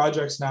enough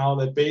projects now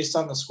that based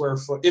on the square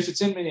foot, if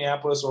it's in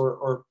Minneapolis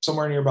or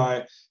somewhere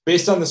nearby,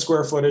 based on the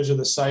square footage of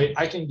the site,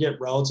 I can get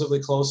relatively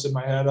close in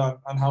my head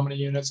on how many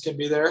units can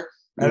be there.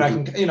 And I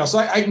can, so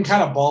I can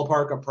kind of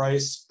ballpark a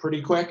price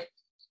pretty quick.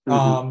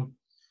 And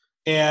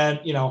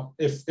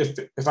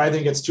if I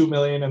think it's 2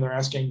 million and they're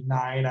asking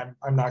 9,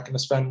 I'm not going to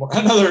spend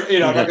I'm not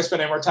going to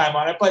spend any more time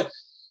on it. But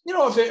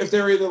if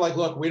they're either like,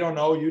 look, we don't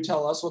know, you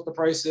tell us what the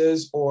price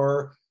is,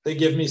 or they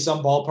give me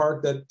some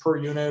ballpark that per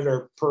unit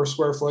or per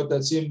square foot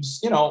that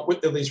seems,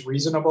 at least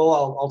reasonable,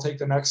 I'll take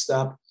the next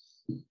step.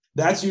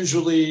 That's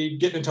usually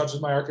getting in touch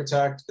with my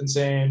architect and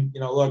saying,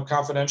 look,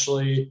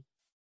 confidentially,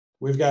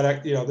 we've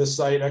got, this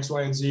site X,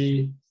 Y, and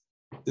Z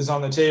is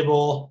on the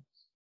table.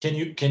 Can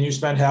you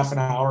spend half an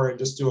hour and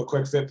just do a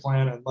quick fit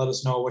plan and let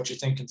us know what you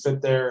think can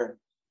fit there?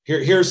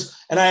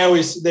 And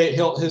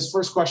his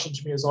first question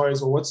to me is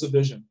always, well, what's the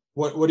vision?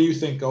 What do you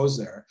think goes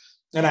there?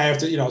 And I have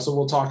to, so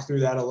we'll talk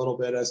through that a little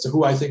bit as to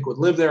who I think would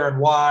live there and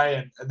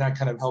why, and that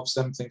kind of helps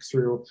them think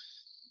through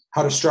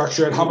how to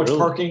structure it, how much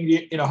parking do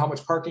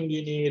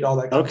you need, all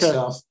that kind of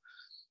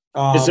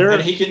stuff. Is there?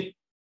 And he can.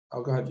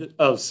 Oh, go ahead.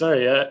 Oh,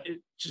 sorry.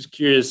 Just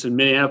curious. In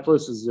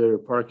Minneapolis, is there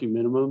parking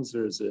minimums,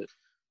 or is it?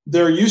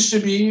 There used to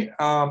be.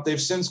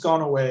 They've since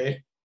gone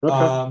away.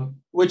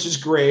 Which is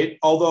great.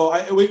 Although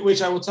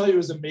which I will tell you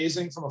is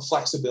amazing from a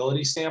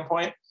flexibility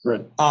standpoint.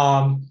 Right.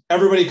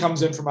 Everybody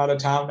comes in from out of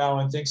town now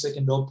and thinks they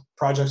can build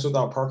projects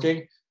without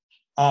parking.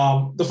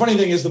 The funny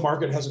thing is the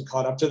market hasn't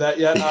caught up to that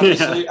yet.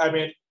 Obviously, I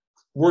mean,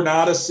 we're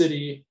not a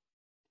city.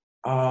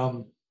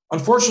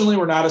 Unfortunately,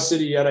 we're not a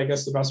city yet. I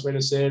guess the best way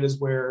to say it is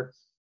where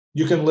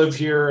you can live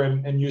here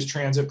and use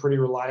transit pretty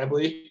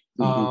reliably.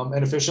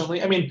 And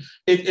efficiently. I mean,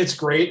 it's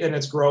great and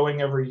it's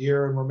growing every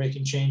year and we're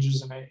making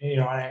changes. And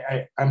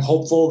I'm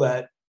hopeful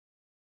that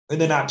in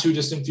the not too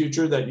distant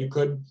future that you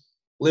could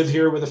live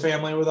here with a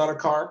family without a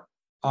car.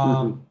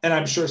 And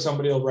I'm sure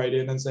somebody will write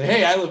in and say,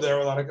 hey, I live there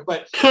without a car.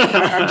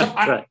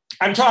 But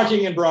I'm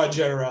talking in broad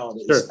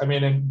generalities. Sure. I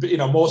mean, and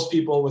most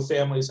people with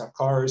families have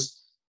cars.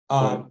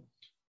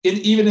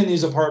 Even in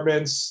these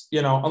apartments,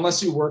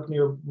 unless you work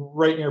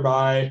right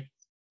nearby,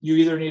 you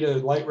either need a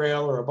light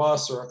rail or a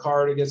bus or a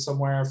car to get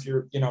somewhere. If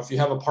you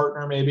have a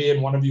partner maybe,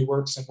 and one of you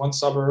works in one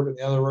suburb and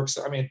the other works,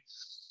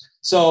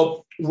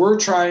 so we're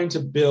trying to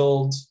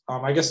build,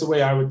 I guess the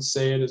way I would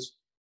say it is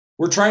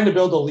we're trying to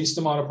build the least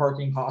amount of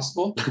parking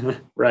possible.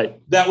 Right.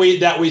 That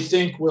we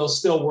think will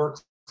still work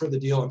for the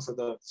deal and for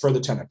the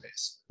tenant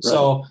base. Right.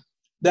 So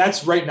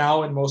that's right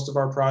now in most of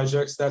our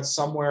projects, that's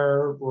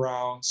somewhere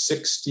around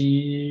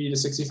 60 to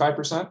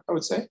 65%, I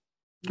would say.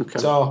 Okay.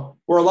 So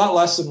we're a lot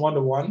less than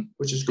 1-to-1,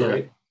 which is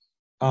great.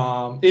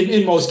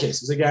 In most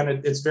cases.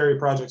 Again, it's very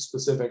project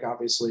specific,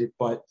 obviously,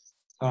 but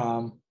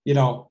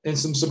in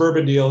some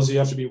suburban deals, you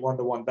have to be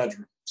 1-to-1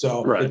 bedroom.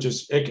 So right. it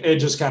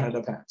just kind of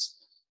depends.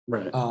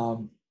 Right.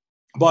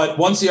 But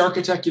once the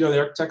architect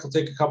will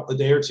take a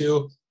day or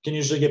two, can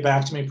usually get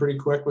back to me pretty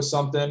quick with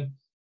something.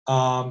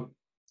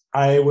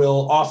 I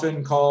will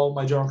often call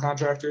my general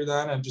contractor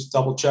then and just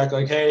double check,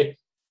 like, hey,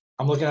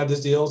 I'm looking at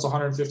this deal. It's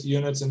 150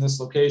 units in this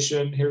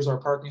location. Here's our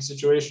parking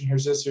situation.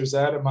 Here's this, here's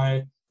that. Am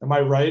I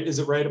right? Is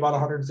it right about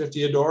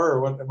 150 a door, or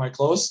what? Am I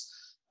close?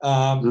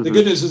 The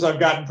good news is I've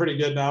gotten pretty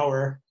good now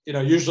where,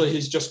 usually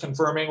he's just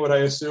confirming what I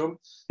assume.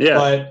 Yeah.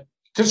 But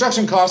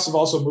construction costs have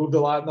also moved a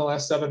lot in the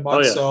last 7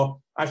 months. Oh, yeah.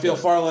 So I feel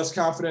far less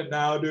confident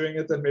now doing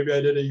it than maybe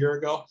I did a year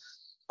ago.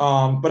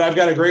 But I've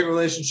got a great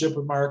relationship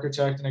with my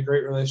architect and a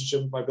great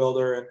relationship with my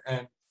builder,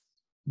 and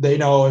they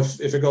know if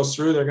it goes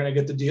through, they're going to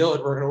get the deal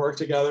and we're going to work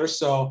together.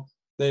 So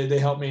they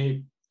help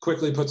me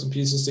quickly put some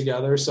pieces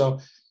together. So,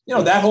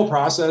 that whole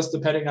process,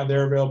 depending on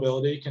their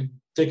availability, can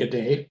take a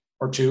day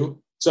or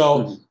two.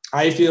 So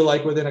I feel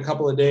like within a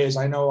couple of days,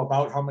 I know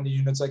about how many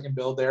units I can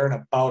build there and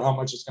about how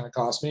much it's going to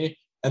cost me.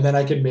 And then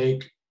I can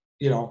make,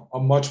 a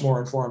much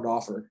more informed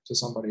offer to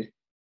somebody.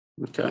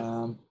 Okay.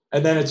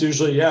 And then it's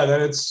usually,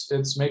 then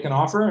it's make an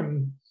offer,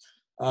 and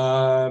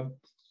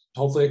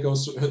hopefully it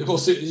goes, we'll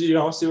see,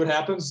 see what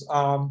happens.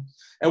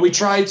 And we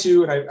try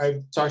to, and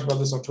I've talked about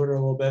this on Twitter a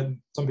little bit, and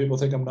some people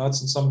think I'm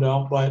nuts and some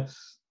don't, but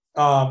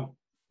I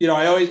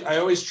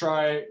always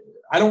try,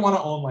 I don't want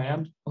to own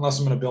land unless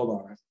I'm going to build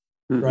on it.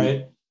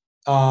 Right.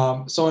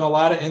 So in a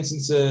lot of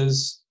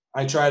instances,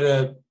 I try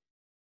to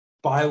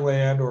buy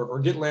land or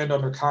get land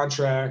under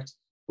contract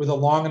with a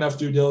long enough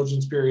due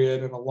diligence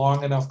period and a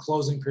long enough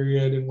closing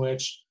period in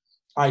which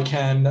I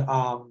can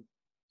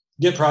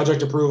get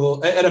project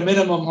approval at a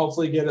minimum,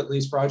 hopefully get at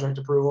least project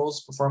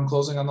approvals before I'm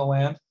closing on the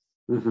land.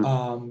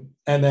 And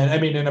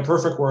then, in a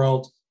perfect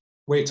world,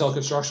 wait till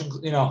construction,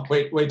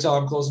 wait till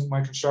I'm closing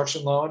my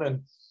construction loan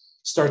and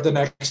start the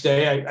next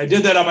day. I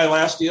did that on my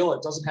last deal.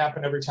 It doesn't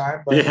happen every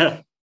time, but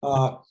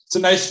it's a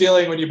nice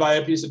feeling when you buy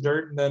a piece of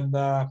dirt and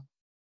then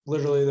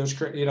literally there's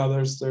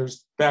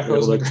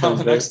backhoes in the ground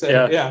the next day.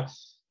 Yeah.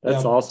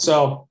 That's awesome.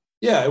 So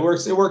yeah, it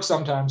works. It works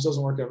sometimes.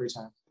 Doesn't work every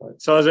time.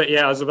 But. So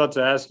I was about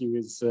to ask you,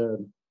 is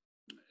do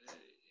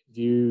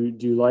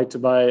you like to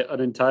buy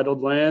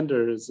unentitled land,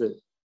 or has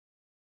it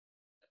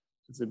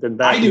been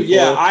back? I do.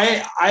 Yeah.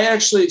 I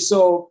actually,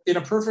 so in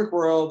a perfect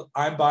world,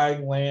 I'm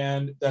buying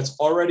land that's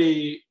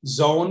already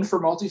zoned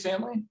for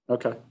multifamily.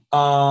 Okay.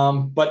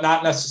 But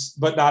not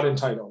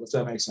entitled, if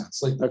that makes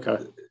sense. Like,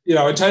 okay.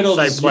 Entitled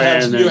site is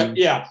plan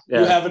you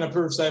have an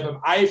approved site plan.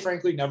 I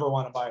frankly never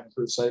want to buy an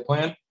approved site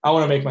plan. I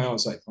want to make my own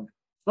site plan.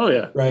 Oh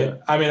yeah. Right. Yeah.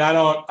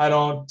 I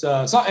don't,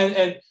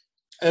 and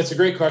that's a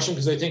great question,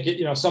 because I think,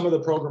 some of the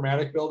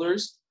programmatic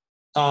builders,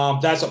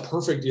 that's a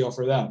perfect deal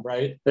for them.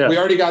 Right. Yeah. We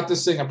already got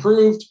this thing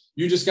approved.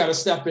 You just got to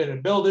step in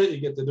and build it.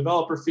 You get the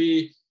developer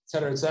fee, et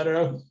cetera, et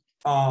cetera.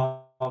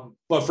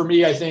 But for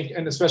me, I think,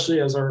 and especially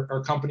as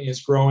our company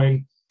is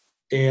growing,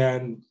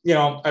 and,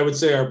 I would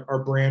say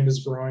our brand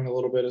is growing a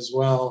little bit as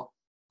well.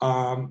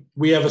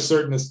 We have a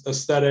certain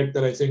aesthetic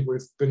that I think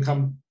we've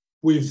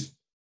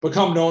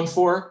become known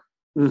for.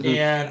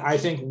 And I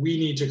think we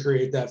need to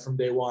create that from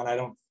day one.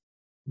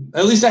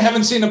 At least I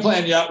haven't seen a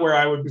plan yet where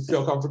I would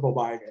feel comfortable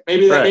buying it.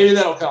 Maybe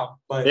that'll come,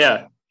 but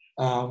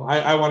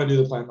I want to do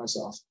the plan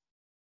myself.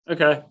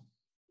 Okay.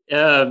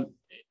 And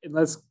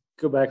let's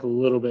go back a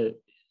little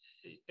bit.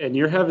 And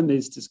you're having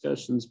these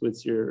discussions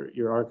with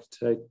your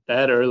architect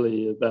that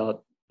early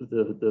about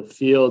the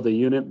feel, the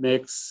unit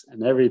mix,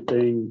 and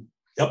everything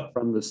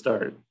from the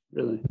start,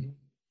 really.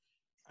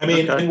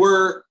 And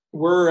we're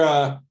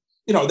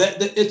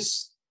that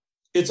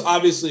it's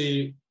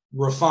obviously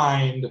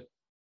refined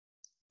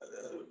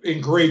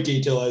in great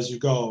detail as you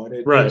go, and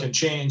it can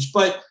change.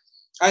 But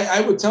I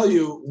would tell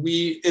you,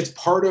 it's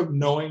part of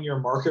knowing your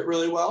market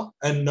really well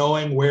and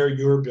knowing where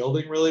you're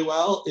building really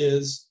well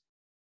is,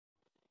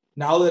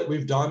 now that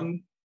we've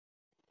done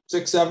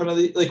 6, 7 of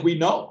these, like, we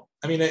know.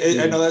 I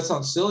know that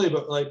sounds silly,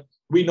 but like,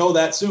 we know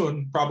that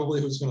soon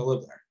probably who's going to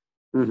live there.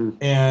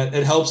 And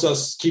it helps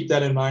us keep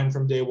that in mind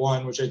from day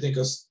one, which I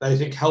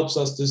think helps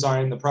us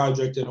design the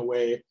project in a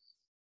way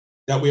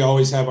that we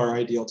always have our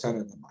ideal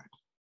tenant in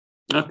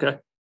mind. Okay.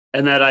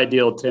 And that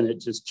ideal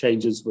tenant just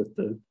changes with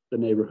the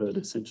neighborhood,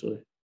 essentially.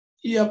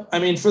 Yep.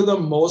 For the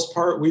most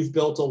part, we've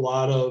built a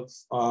lot of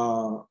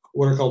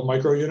what are called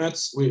micro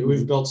units.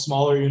 We've built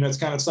smaller units,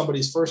 kind of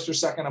somebody's first or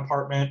second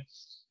apartment.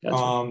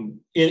 Gotcha.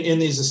 In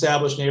these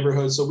established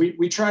neighborhoods. So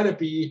we try to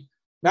be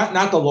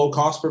not the low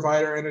cost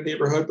provider in a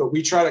neighborhood, but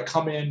we try to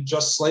come in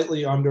just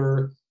slightly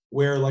under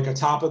where like a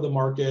top of the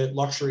market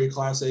luxury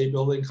Class A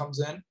building comes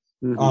in.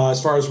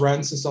 As far as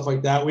rents and stuff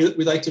like that, we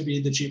like to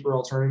be the cheaper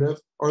alternative,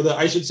 or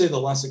I should say the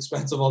less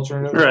expensive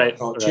alternative. Right.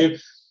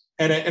 Cheap.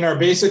 And our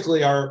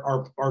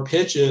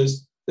pitch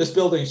is, this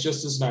building is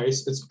just as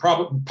nice. It's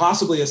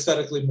possibly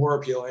aesthetically more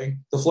appealing.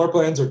 The floor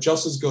plans are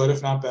just as good,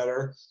 if not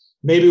better.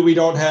 Maybe we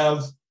don't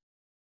have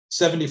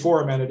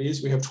 74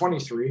 amenities. We have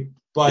 23,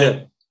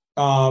 but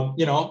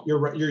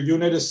Your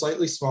unit is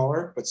slightly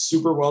smaller, but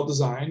super well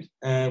designed,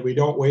 and we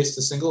don't waste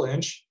a single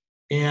inch.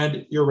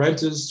 And your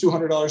rent is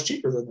 $200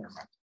 cheaper than their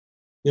rent.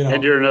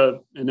 And you're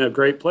in a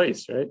great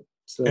place, right?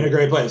 So, in a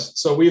great place.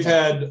 So we've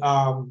had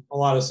a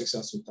lot of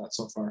success with that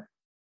so far.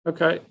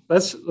 Okay,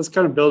 let's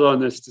kind of build on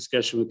this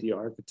discussion with the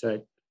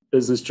architect.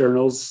 Business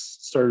journals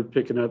started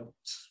picking up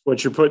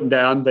what you're putting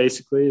down,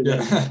 basically.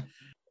 Yeah.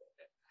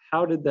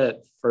 How did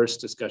that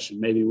first discussion,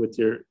 maybe with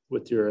your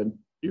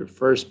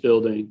first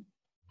building,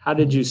 how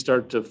did you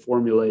start to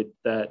formulate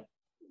that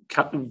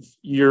kind of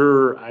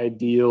your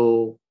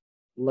ideal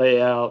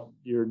layout,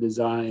 your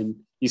design?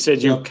 You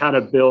said you kind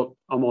of built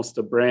almost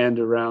a brand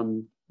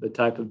around the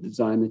type of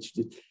design that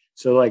you did.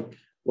 So, like,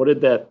 what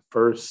did that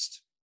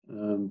first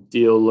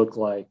deal look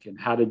like, and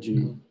how did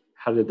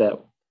that,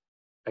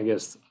 I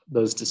guess,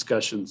 those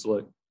discussions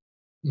look?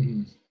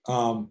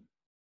 Mm-hmm.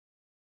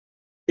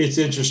 It's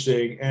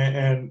interesting,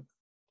 and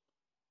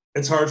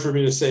it's hard for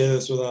me to say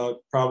this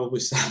without probably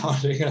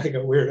sounding like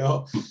a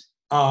weirdo.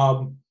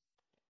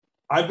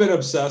 I've been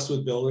obsessed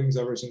with buildings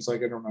ever since I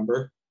can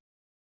remember.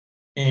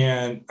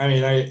 And I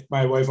mean,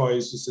 my wife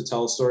always used to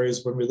tell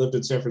stories when we lived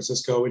in San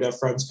Francisco. We'd have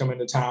friends come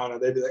into town, and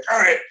they'd be like, "All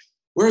right,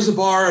 where's the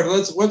bar? And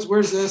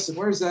where's this and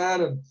where's that?"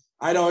 And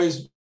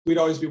we'd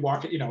always be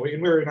walking, and we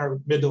were in our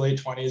mid to late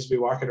 20s, be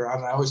walking around,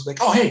 and I always be like,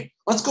 "Oh, hey,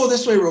 let's go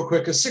this way real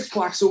quick, because 6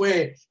 blocks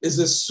away is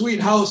this sweet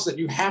house that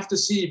you have to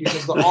see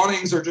because the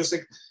awnings are just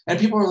like," and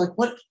people are like,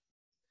 "What?"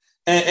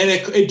 And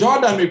it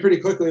dawned on me pretty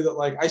quickly that,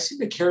 like, I seem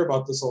to care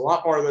about this a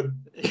lot more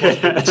than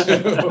most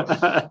people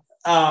do.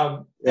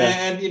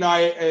 And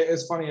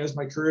it's funny, as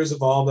my career has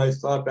evolved, I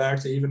thought back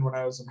to even when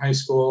I was in high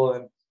school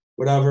and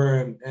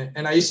whatever,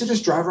 and I used to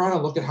just drive around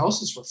and look at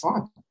houses for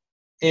fun,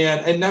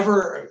 and it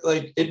never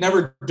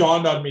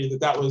dawned on me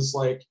that was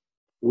like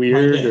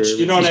weird,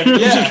 you know what I mean?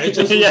 Yeah, it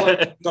just was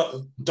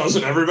like,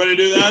 doesn't everybody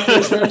do that in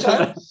their spare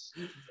time?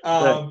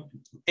 Right.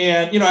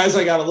 And as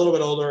I got a little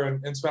bit older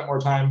and spent more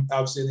time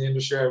obviously in the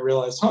industry, I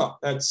realized,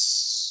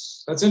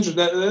 that's interesting.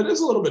 That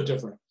is a little bit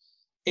different.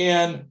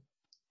 And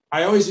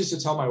I always used to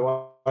tell my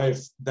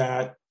wife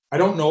that I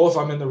don't know if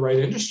I'm in the right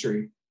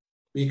industry,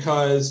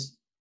 because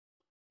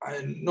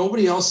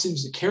nobody else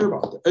seems to care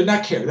about it.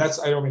 Not care.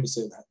 I don't mean to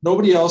say that.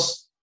 Nobody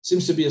else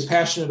seems to be as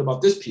passionate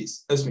about this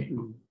piece as me.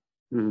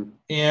 Mm-hmm.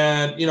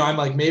 And, I'm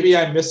like, maybe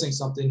I'm missing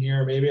something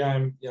here. Maybe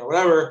I'm,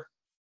 whatever.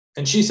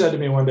 And she said to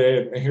me one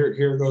day, and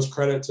here goes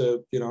credit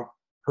to,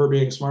 her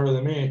being smarter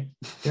than me.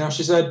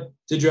 She said,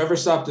 "Did you ever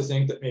stop to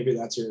think that maybe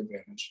that's your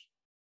advantage?"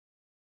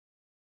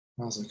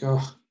 And I was like,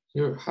 "Oh,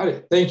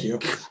 thank you."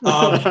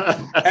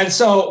 And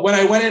so when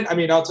I went in,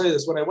 I'll tell you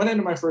this, when I went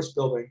into my first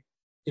building,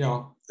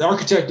 the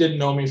architect didn't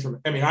know me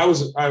I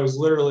was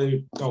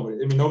literally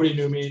nobody. Nobody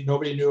knew me.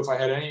 Nobody knew if I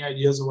had any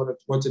ideas of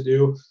what to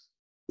do.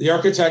 The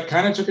architect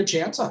kind of took a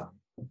chance on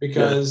me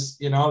because,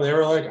 they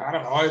were like, "I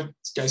don't know,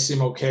 this guys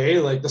seem okay.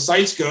 Like, the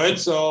site's good,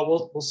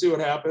 so we'll see what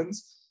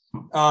happens."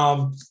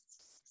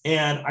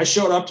 And I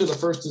showed up to the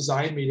first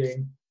design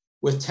meeting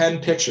with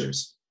 10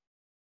 pictures,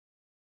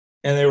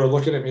 and they were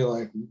looking at me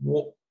like,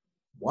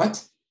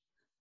 "What?"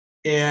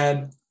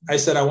 And I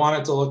said, "I want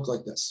it to look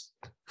like this.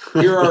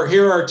 Here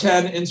are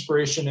 10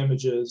 inspiration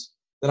images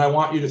that I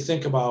want you to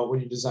think about when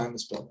you design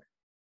this building."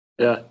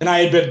 Yeah. And I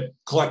had been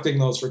collecting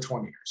those for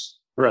 20 years.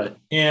 Right.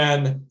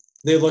 And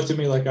they looked at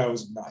me like I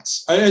was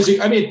nuts.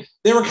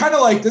 They were kind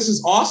of like, "This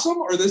is awesome,"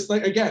 or this,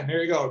 like, again,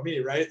 there you go with me,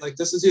 right? Like,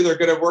 this is either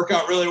going to work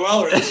out really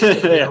well, or this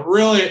is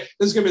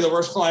going to be the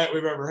worst client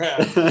we've ever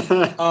had.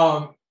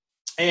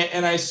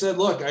 And I said,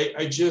 "Look,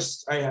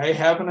 I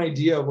have an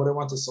idea of what I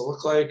want this to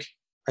look like.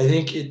 I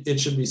think it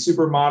should be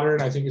super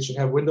modern. I think it should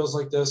have windows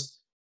like this."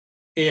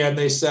 And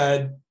they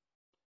said,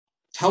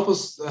 help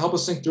us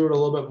think through it a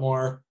little bit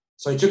more.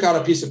 So I took out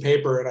a piece of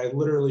paper and I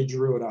literally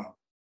drew it out.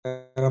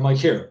 And I'm like,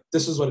 "Here,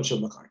 this is what it should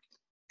look like."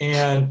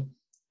 And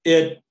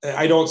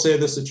I don't say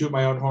this to toot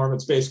my own horn.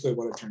 It's basically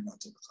what it turned out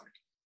to look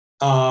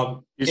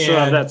like. You still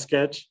have that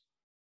sketch?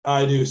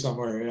 I do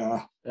somewhere.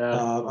 Yeah.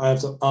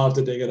 I'll have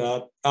to dig it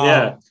up.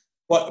 Yeah.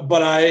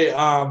 But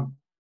I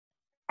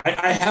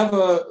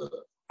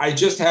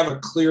just have a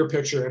clear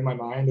picture in my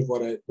mind of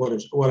what I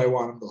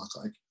want them to look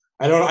like.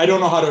 I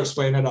don't know how to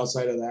explain it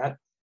outside of that.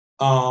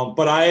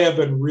 But I have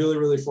been really,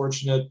 really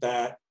fortunate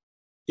that,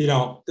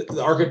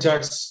 the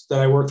architects that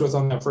I worked with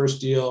on that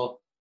first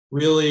deal,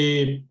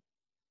 really,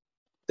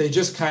 they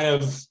just kind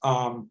of,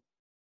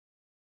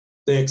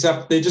 they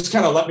just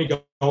kind of let me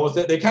go with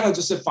it. They kind of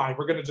just said, "Fine,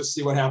 we're going to just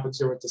see what happens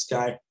here with this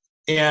guy."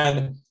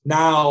 And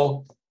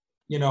now,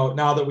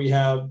 now that we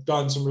have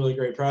done some really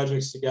great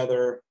projects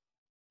together,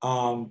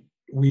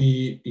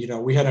 we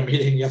had a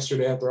meeting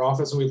yesterday at their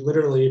office, and we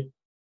literally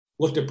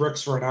looked at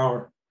bricks for an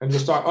hour and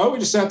just we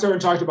just sat there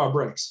and talked about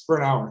bricks for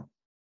an hour.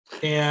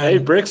 And hey,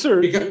 bricks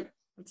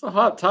it's a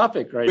hot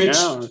topic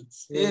now.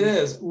 It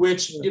is,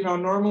 which,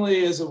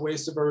 normally is a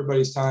waste of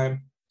everybody's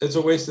time. It's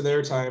a waste of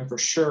their time for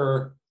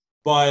sure,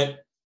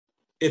 but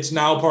it's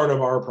now part of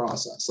our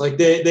process. Like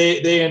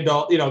they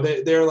indulge,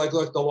 they're like,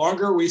 "Look, the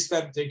longer we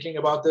spend thinking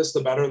about this,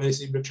 the better they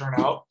seem to turn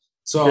out.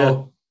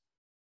 So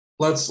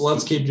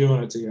let's keep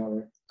doing it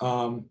together.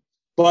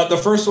 But the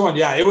first one,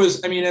 yeah, it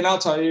was, I mean, and I'll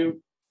tell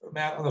you,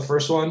 Matt, on the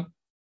first one,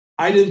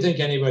 I didn't think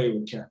anybody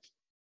would care.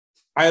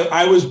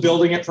 I was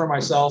building it for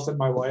myself and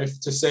my wife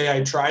to say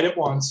I tried it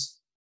once,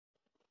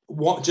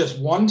 just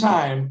one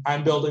time.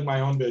 I'm building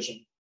my own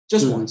vision,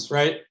 just once,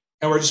 right?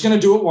 And we're just going to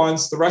do it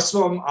once. The rest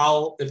of them,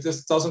 if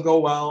this doesn't go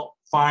well,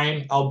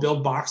 fine. I'll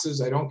build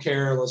boxes. I don't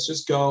care. Let's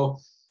just go.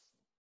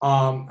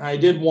 I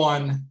did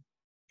one,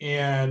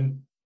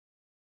 and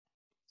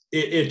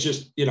it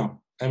just,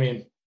 I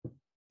mean,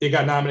 it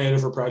got nominated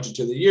for Project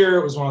of the Year.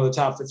 It was one of the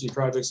top 50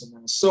 projects in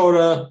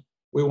Minnesota.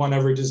 We won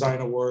every design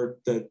award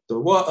that there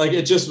was. Like,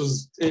 it just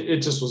was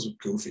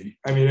goofy.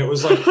 I mean, it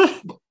was like,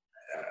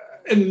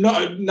 and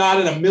not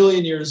in a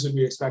million years did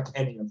we expect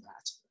any of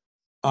that.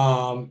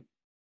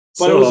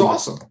 But it was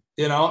awesome.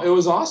 It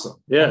was awesome.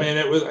 Yeah. I mean,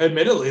 it was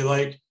admittedly,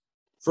 like,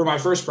 for my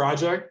first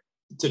project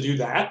to do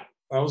that,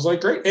 I was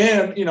like, great.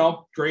 And,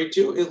 great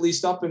too. It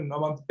leased up in a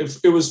month. If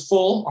it was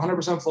full,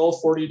 100% full,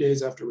 40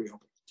 days after we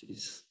opened.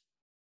 Jeez.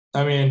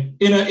 I mean,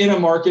 in a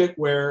market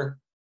where,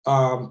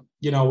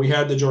 we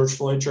had the George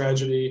Floyd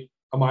tragedy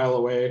a mile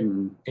away,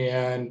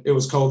 and it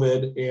was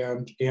COVID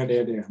and.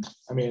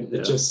 I mean,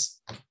 it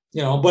just,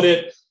 but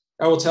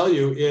I will tell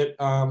you,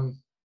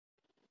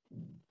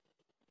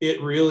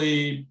 it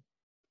really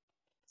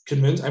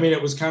convinced. I mean,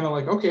 it was kind of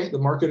like, okay, the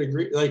market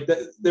agreed. Like,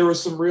 there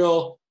was some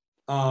real,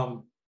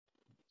 I'm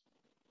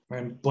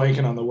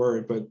blanking on the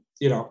word, but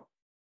it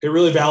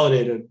really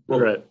validated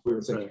what we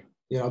were thinking.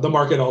 Right. The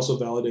market also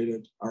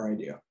validated our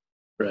idea.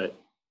 Right.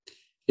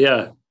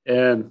 Yeah.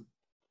 And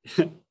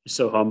you're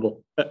so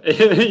humble.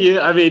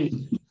 I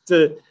mean,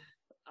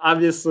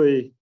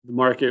 obviously the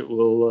market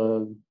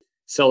will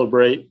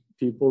celebrate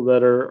people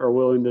that are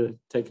willing to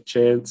take a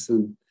chance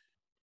and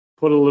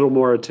put a little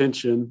more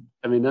attention.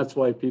 I mean, that's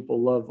why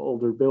people love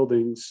older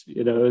buildings,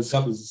 is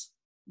because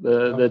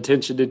the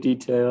attention to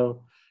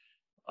detail,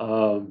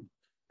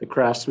 the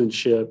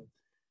craftsmanship,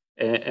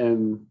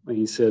 and like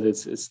you said,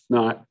 it's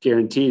not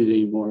guaranteed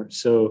anymore.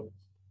 So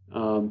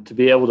to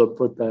be able to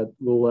put that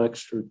little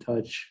extra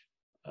touch,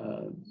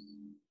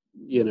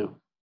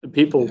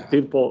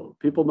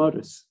 people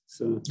notice.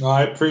 So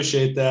I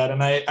appreciate that.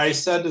 And I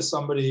said to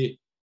somebody,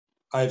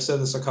 I've said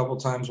this a couple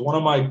of times, one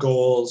of my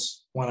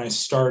goals when I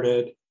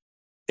started,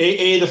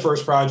 the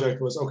first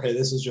project was, okay,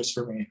 this is just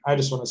for me. I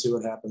just want to see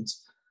what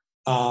happens.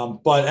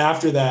 But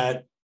after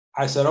that,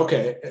 I said,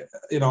 okay,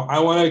 I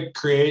want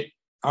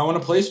to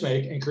place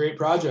make and create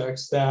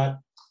projects that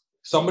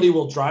somebody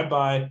will drive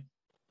by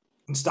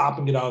and stop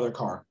and get out of their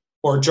car,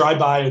 or drive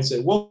by and say,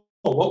 whoa,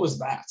 what was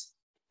that?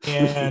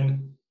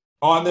 And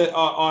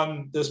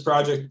on this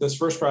project, this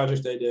first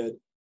project I did,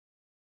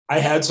 I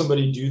had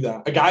somebody do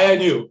that. A guy I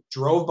knew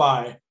drove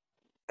by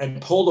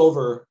and pulled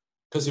over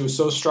because he was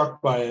so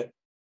struck by it,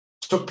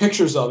 took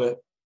pictures of it.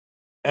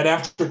 And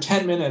after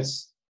 10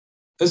 minutes,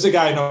 this is a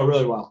guy I know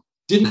really well,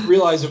 didn't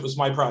realize it was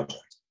my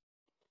project.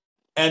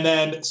 And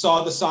then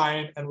saw the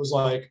sign and was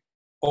like,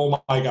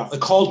 oh my God.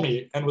 Called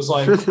me and was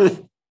like,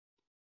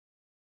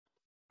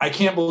 I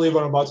can't believe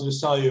what I'm about to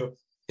just tell you.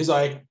 He's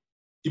like,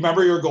 you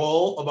remember your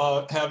goal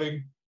about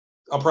having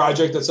a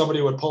project that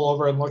somebody would pull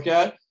over and look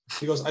at?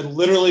 He goes, I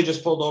literally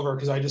just pulled over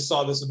because I just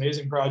saw this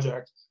amazing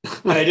project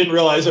and I didn't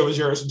realize it was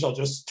yours until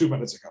just 2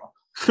 minutes ago.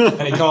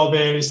 And he called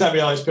me and he sent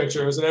me all his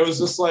pictures. And it was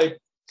just like,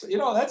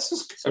 that's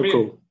just, so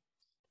cool.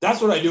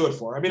 That's what I do it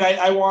for. I mean,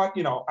 I want,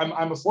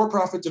 I'm a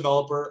for-profit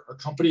developer. Our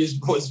company is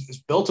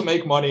built to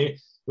make money.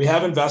 We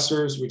have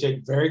investors. We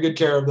take very good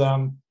care of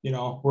them.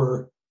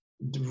 We're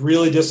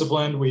really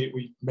disciplined.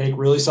 We make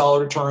really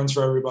solid returns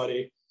for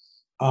everybody.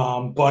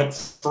 But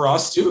for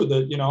us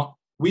too,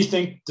 we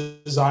think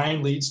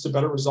design leads to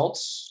better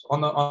results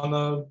on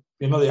the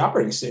the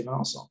operating statement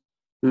also.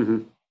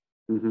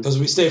 Because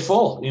we stay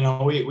full.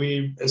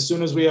 We as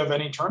soon as we have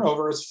any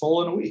turnover, it's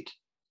full in a week.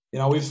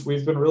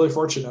 We've been really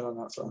fortunate on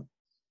that front.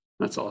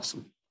 That's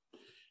awesome.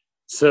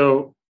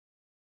 So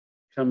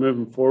kind of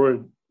moving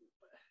forward,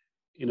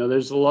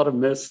 there's a lot of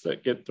myths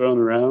that get thrown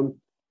around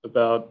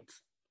about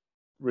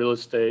real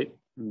estate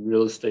and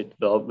real estate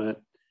development.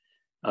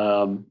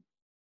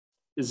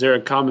 Is there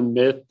a common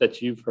myth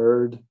that you've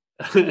heard?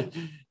 And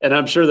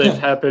I'm sure they've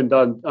happened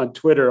on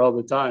Twitter all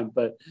the time,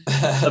 but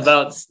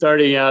about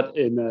starting out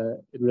in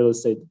real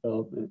estate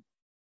development.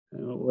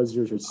 What was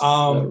your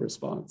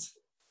response?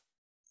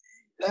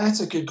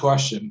 That's a good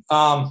question.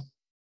 I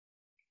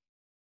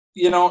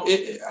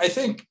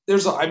think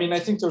there's a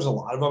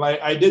lot of them.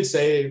 I did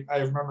say, I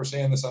remember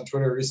saying this on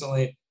Twitter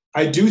recently.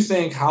 I do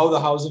think how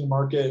the housing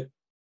market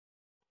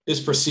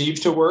is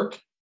perceived to work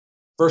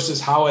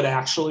versus how it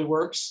actually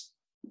works,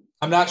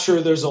 I'm not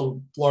sure there's a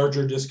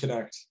larger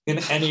disconnect in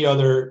any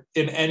other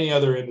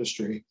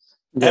industry.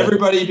 Yeah.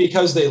 Everybody,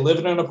 because they live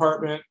in an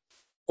apartment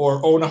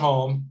or own a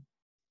home,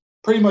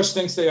 pretty much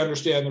thinks they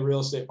understand the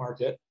real estate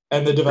market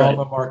and the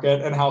development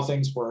market and how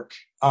things work.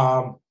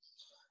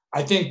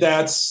 I think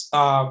that's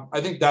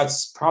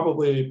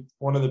probably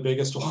one of the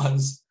biggest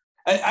ones.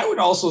 I would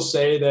also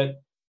say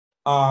that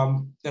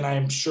and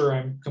I'm sure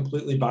I'm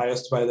completely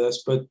biased by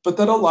this, but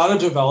that a lot of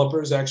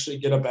developers actually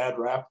get a bad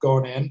rap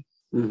going in.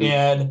 Mm-hmm.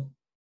 And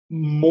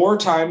more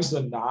times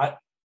than not,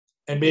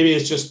 and maybe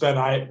it's just been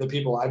the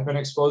people I've been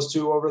exposed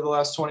to over the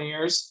last 20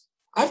 years,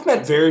 I've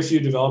met very few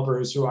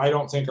developers who I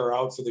don't think are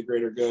out for the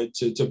greater good,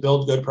 to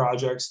build good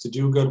projects, to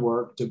do good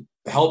work, to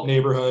help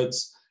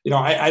neighborhoods.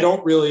 I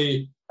don't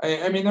really,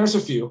 I mean, there's a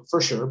few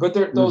for sure, but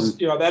those,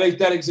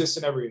 that exists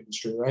in every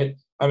industry, right?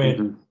 I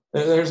mean,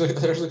 there's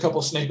a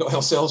couple snake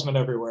oil salesmen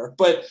everywhere,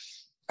 but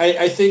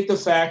I think the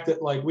fact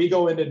that like we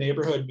go into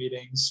neighborhood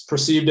meetings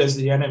perceived as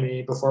the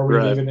enemy before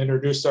we've even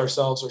introduced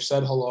ourselves or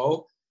said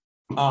hello,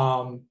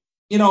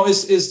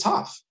 is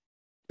tough,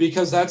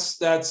 because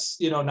that's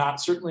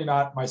certainly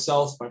not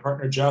myself, my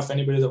partner Jeff,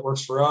 anybody that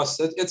works for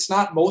us. It's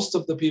not most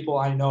of the people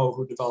I know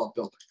who develop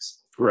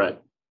buildings. Right.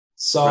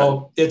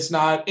 So it's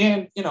not,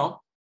 and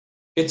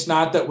it's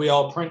not that we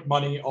all print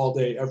money all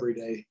day, every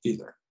day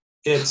either.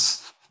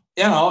 It's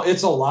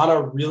a lot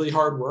of really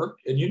hard work,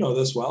 and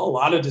this well, a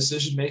lot of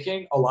decision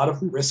making, a lot of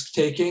risk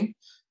taking,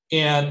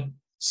 and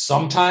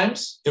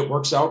sometimes it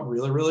works out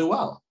really, really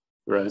well.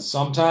 Right.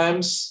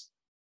 Sometimes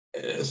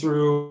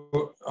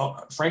through,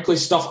 frankly,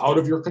 stuff out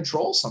of your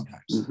control.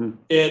 Sometimes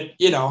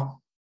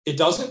it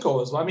doesn't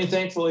go as well. I mean,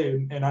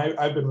 thankfully, and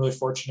I've been really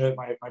fortunate.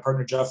 My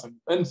partner Jeff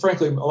and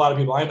frankly, a lot of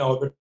people I know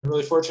have been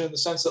really fortunate in the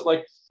sense that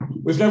like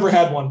we've never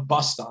had one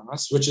bust on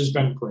us, which has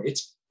been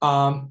great.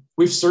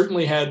 We've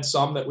certainly had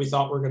some that we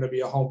thought were going to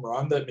be a home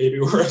run that maybe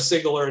were a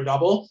single or a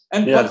double,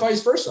 but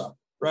vice versa,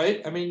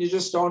 right? I mean, you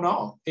just don't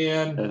know.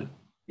 And,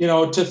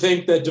 to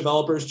think that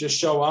developers just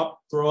show up,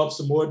 throw up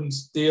some wood and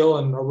steel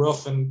and a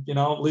roof, and,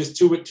 at least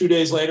two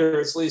days later,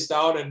 it's leased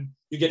out and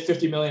you get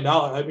 $50 million.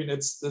 I mean,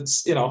 it's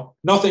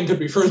nothing could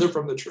be further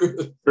from the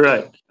truth.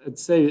 Right. I'd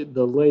say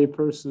the lay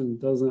person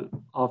doesn't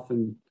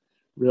often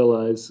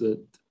realize that,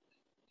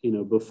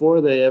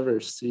 before they ever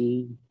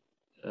see,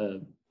 a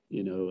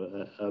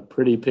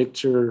pretty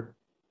picture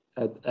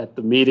at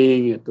the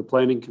meeting, at the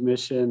planning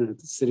commission, or at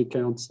the city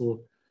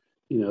council,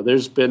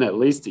 there's been at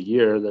least a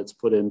year that's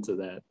put into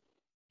that.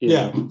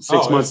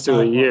 6 months to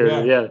a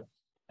year,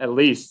 at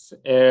least.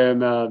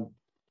 And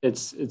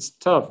it's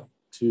tough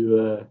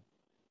to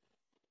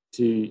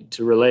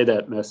relay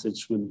that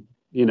message when,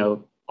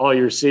 all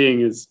you're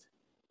seeing is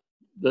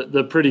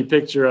the pretty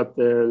picture up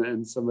there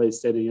and somebody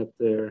standing up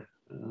there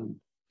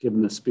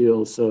giving the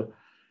spiel. So,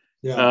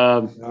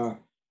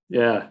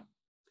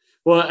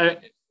 Well,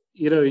 like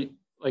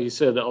you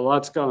said, a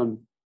lot's gone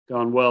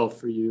well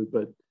for you,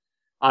 but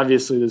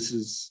obviously this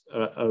is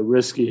a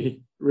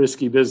risky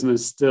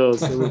business still.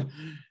 So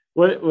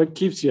what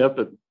keeps you up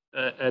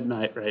at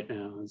night right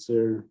now? Is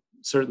there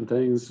certain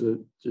things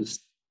that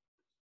just...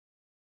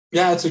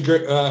 Yeah, it's a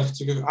good,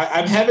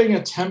 I'm having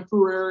a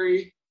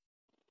temporary,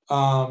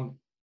 good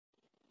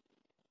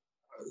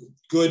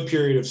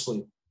period of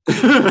sleep.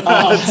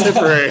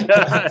 Temporary.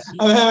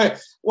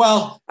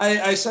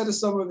 I said to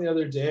someone the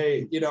other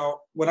day,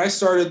 when I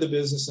started the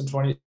business in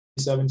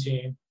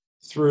 2017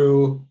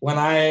 through when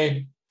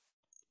I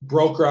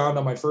broke ground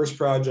on my first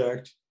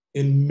project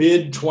in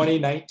mid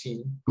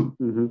 2019,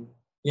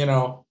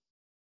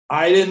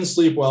 I didn't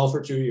sleep well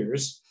for 2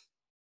 years.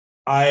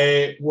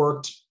 I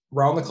worked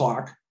round the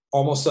clock,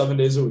 almost 7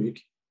 days a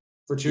week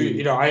for 2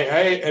 years.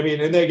 I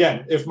mean, and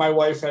again, if my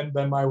wife hadn't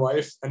been my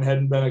wife and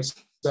hadn't been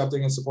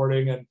accepting and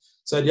supporting and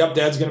said, yep,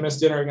 dad's going to miss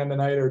dinner again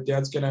tonight, or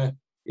dad's going to,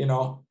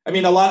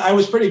 I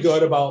was pretty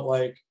good about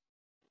like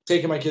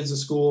taking my kids to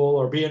school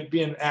or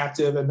being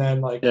active, and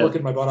then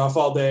working my butt off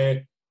all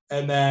day,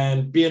 and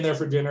then being there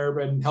for dinner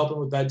and helping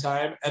with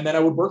bedtime. And then I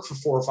would work for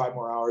 4 or 5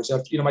 more hours.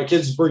 After, my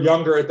kids were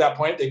younger at that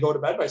point, they go to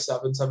bed by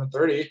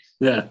 7:30.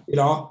 Yeah.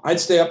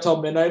 I'd stay up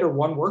till midnight or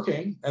 1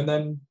 working, and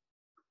then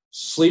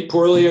sleep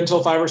poorly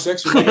until 5 or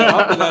 6 when they get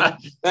up, and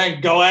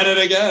then go at it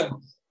again.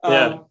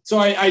 So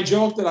I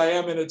joke that I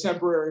am in a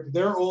temporary,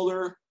 they're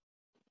older.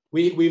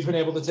 We've been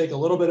able to take a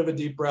little bit of a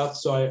deep breath.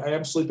 So I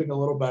am sleeping a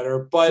little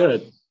better, but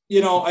good.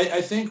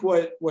 I think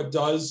what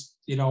does,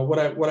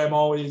 what I'm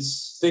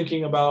always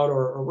thinking about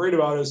or worried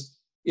about is,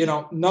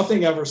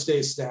 nothing ever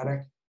stays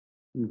static.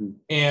 Mm-hmm.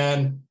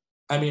 And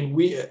I mean,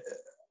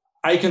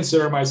 I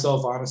consider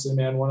myself, honestly,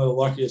 man, one of the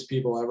luckiest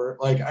people ever.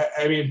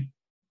 I mean,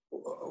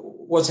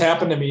 what's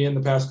happened to me in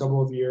the past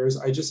couple of years,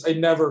 I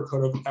never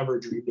could have ever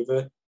dreamed of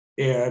it.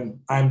 And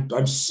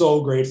I'm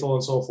so grateful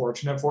and so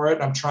fortunate for it.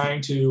 And I'm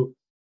trying to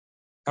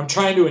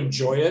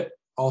enjoy it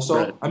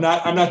also. Right. I'm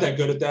not that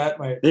good at that.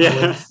 My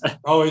wife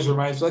always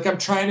reminds me, I'm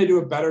trying to do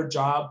a better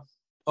job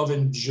of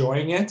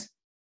enjoying it,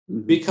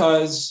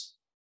 because,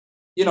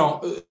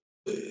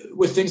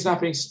 with things not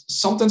being,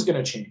 something's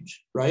going to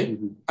change. Right.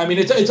 Mm-hmm. I mean,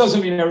 it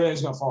doesn't mean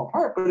everything's going to fall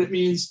apart, but it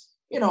means,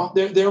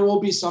 there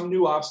will be some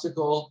new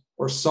obstacle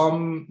or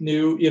some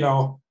new,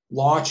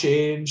 law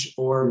change,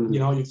 or,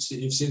 you've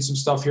seen some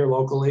stuff here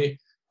locally.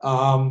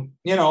 I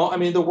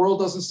mean, the world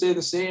doesn't stay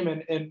the same.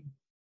 And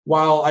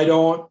while I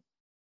don't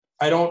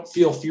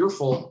feel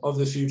fearful of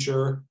the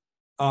future,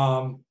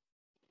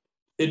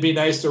 it'd be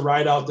nice to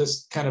ride out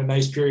this kind of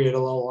nice period a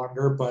little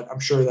longer, but I'm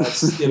sure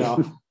that's,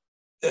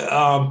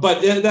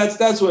 But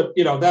that's what,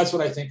 that's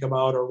what I think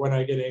about, or when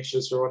I get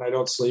anxious or when I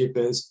don't sleep,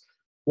 is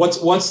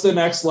what's the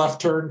next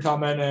left turn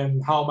coming,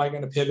 and how am I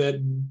going to pivot,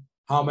 and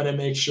how am I going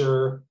to make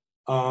sure,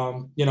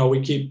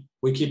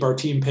 we keep our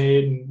team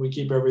paid and we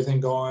keep everything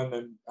going,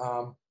 and,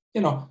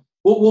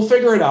 we'll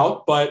figure it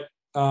out. But,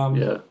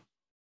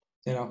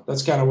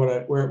 that's kind of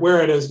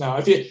where it is now.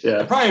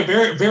 Probably a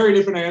very, very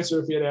different answer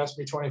if you had asked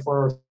me 24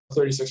 or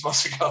 36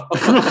 months ago.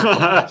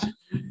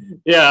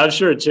 Yeah, I'm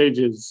sure it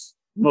changes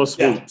most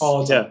weeks.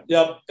 All the time.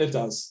 Yep, it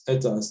does.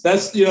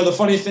 That's, the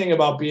funny thing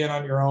about being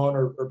on your own,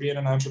 or being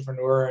an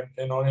entrepreneur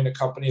and owning a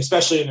company,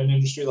 especially in an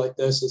industry like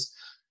this, is,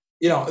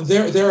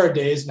 there are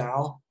days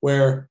now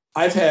where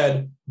I've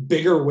had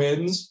bigger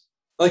wins.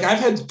 Like, I've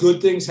had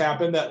good things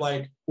happen that,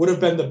 like, would have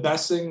been the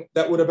best thing,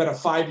 that would have been a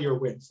 5-year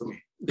win for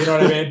me. You know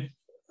what I mean?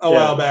 A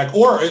while back.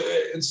 Or,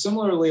 and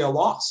similarly, a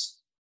loss.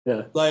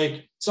 Yeah.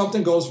 Like,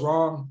 something goes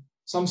wrong,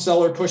 some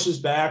seller pushes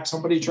back,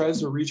 somebody tries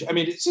to reach. I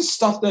mean, it's just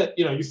stuff that,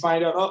 you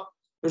find out, oh,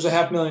 there's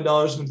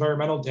 $500,000 of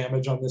environmental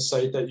damage on this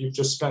site that you've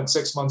just spent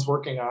 6 months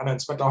working on and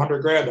spent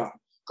 $100,000 on.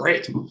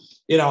 Great.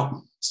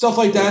 Stuff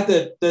like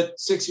that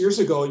 6 years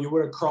ago, you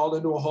would have crawled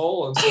into a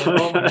hole and said,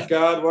 oh my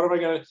God, what am I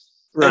going to,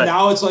 and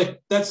now it's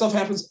like, that stuff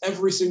happens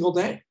every single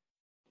day.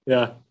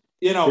 Yeah.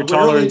 Your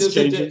tolerance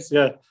changes.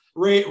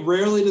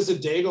 Rarely does a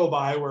day go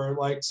by where,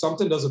 like,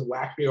 something doesn't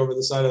whack me over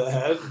the side of the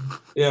head.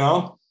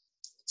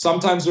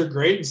 Sometimes they're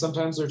great and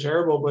sometimes they're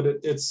terrible, but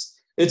it's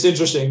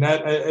interesting.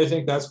 That I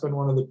think that's been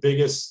one of the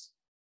biggest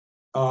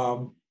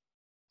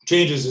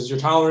changes, is your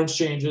tolerance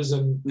changes,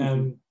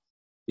 and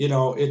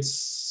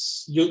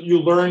it's you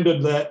learn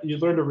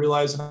to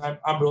realize, and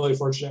I'm really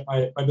fortunate.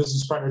 My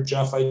business partner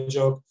Jeff, I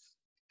joke,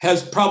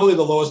 has probably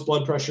the lowest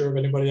blood pressure of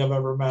anybody I've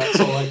ever met.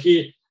 So, like,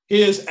 he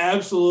is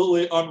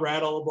absolutely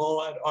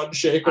unrattleable and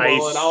unshakable.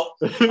 Nice.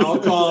 And I'll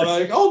call him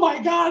like, oh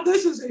my God,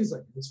 he's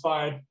like, it's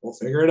fine. We'll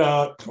figure it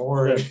out. Don't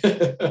worry.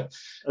 That's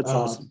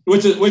awesome.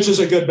 Which is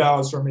a good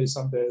balance for me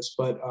some days,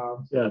 but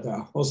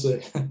we'll see.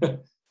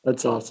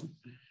 That's awesome.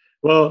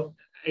 Well,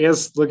 I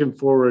guess looking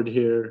forward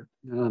here,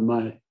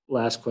 my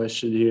last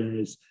question here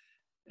is,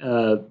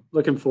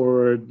 looking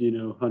forward,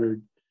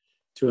 100,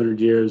 200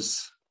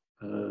 years,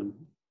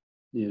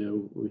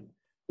 we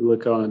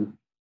look on,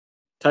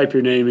 type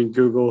your name in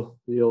Google,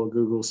 the old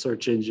Google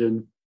search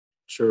engine.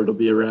 Sure, it'll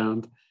be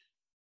around.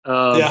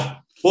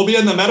 We'll be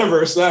in the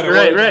metaverse then.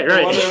 Right.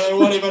 It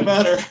won't even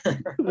matter.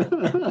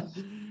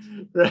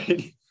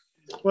 Right.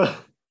 Well,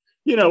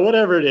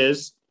 whatever it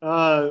is,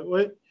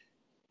 whatever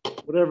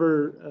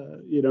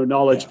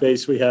knowledge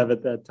base we have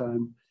at that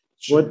time.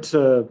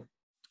 Sure.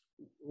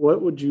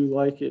 What would you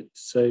like it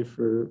to say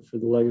for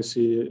the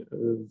legacy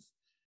of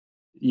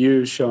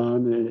you,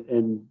 Sean,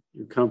 and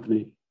your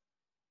company?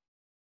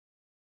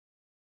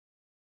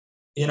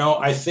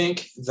 I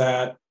think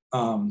that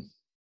I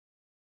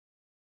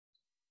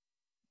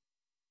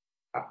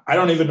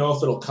don't even know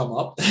if it'll come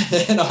up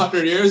in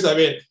 100 years. I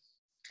mean,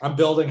 I'm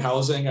building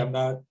housing. I'm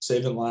not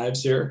saving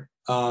lives here.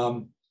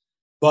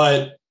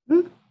 But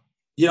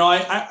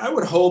I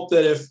would hope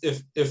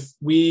that if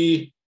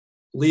we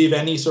leave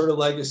any sort of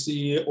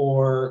legacy,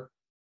 or,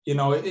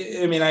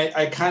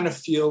 I kind of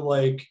feel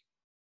like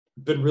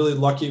been really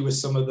lucky with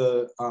some of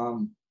the,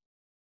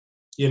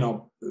 I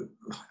don't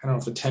know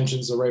if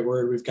attention's the right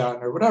word we've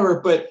gotten or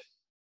whatever, but,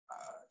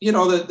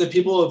 the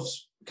people have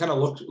kind of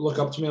look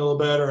up to me a little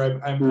bit,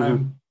 or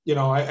I'm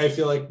I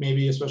feel like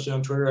maybe, especially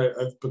on Twitter,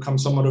 I've become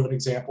somewhat of an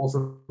example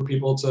for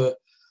people to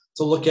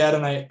look at.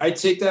 And I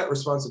take that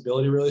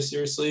responsibility really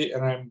seriously.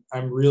 And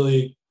I'm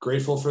really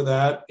grateful for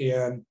that.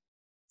 And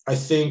I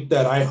think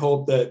that I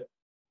hope that,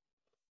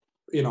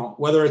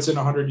 whether it's in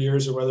 100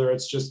 years or whether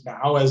it's just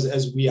now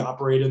as we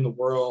operate in the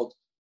world,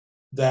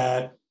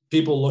 that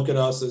people look at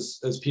us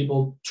as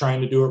people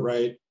trying to do it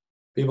right,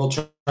 people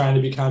trying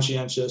to be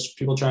conscientious,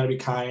 people trying to be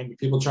kind,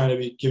 people trying to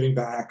be giving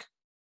back.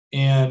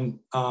 And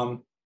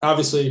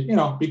obviously,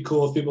 be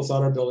cool if people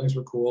thought our buildings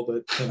were cool,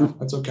 but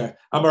that's okay.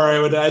 I'm all right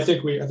with it. I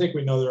think we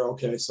know they're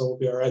okay, so we'll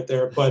be all right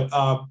there. But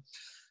I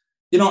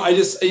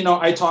just,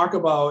 I talk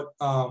about,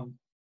 I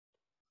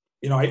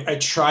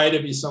try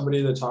to be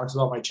somebody that talks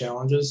about my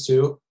challenges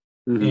too.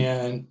 Mm-hmm.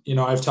 And,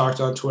 I've talked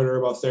on Twitter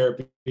about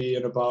therapy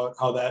and about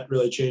how that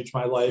really changed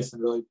my life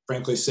and really,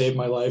 frankly, saved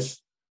my life.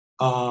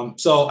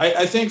 So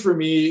I think for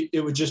me,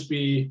 it would just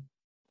be,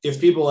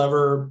 if people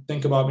ever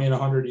think about me in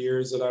 100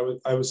 years, that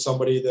I was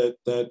somebody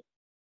that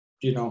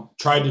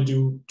tried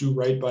to do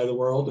right by the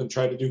world and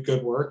tried to do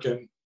good work,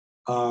 and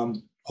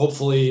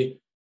hopefully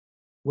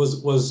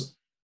was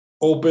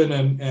open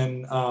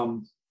and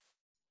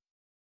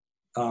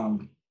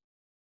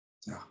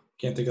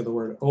can't think of the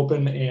word,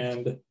 open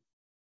and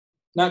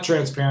not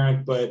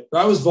transparent, but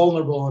I was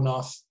vulnerable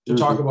enough to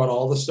talk about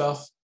all the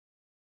stuff.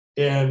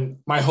 And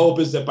my hope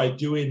is that by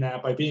doing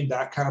that, by being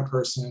that kind of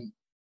person,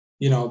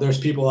 there's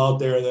people out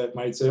there that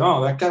might say,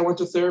 oh, that guy went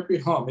to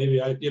therapy.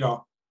 Maybe I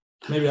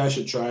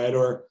should try it.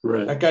 Or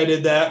that guy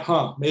did that.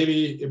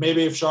 Maybe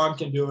if Sean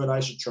can do it,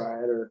 I should try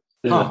it. Or,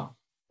 to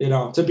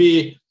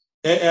be,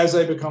 as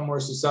I become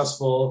more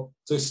successful,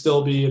 to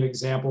still be an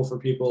example for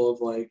people of,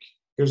 like,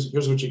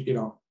 here's what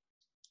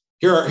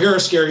here are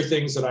scary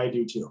things that I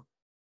do too,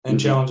 and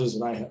challenges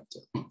that I have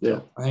too. Yeah.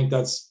 I think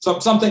that's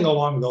something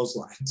along those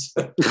lines.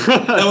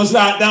 that was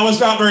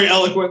not very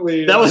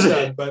eloquently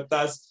said, but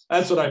that's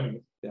what I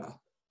mean. Yeah.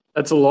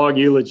 That's a long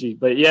eulogy,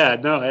 but yeah,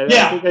 no.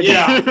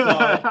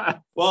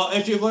 Well,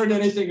 if you've learned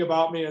anything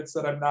about me, it's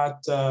that I'm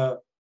not,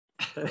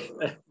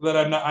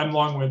 I'm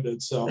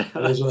long-winded. So no,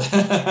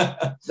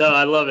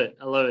 I love it.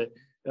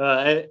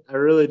 I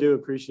really do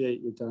appreciate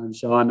your time,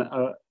 Sean.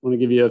 I want to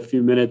give you a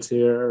few minutes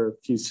here, or a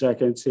few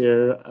seconds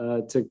here,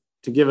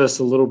 to give us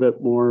a little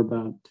bit more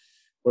about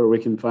where we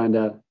can find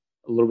out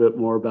a little bit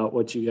more about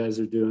what you guys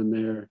are doing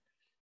there,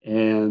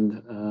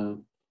 and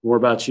more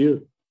about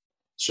you.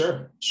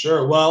 Sure.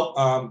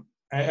 Well,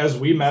 as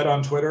we met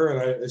on Twitter,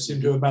 and I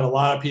seem to have met a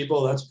lot of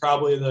people, that's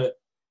probably the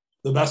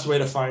best way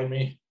to find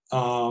me.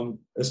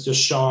 It's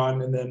just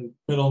Sean and then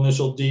middle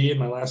initial D and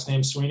my last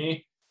name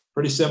Sweeney.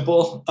 Pretty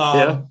simple.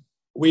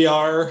 We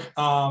are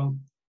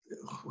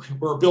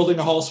we're building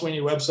a Hall Sweeney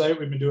website.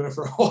 We've been doing it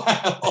for a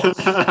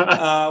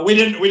while. We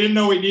didn't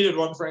know we needed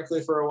one,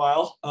 frankly, for a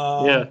while.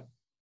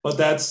 But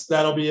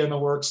that'll be in the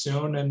works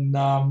soon. And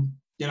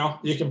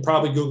you can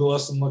probably Google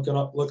us and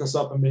look us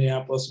up in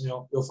Minneapolis, and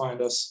you'll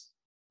find us.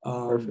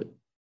 Perfect.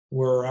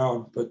 We're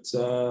around. But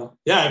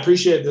I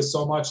appreciate this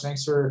so much.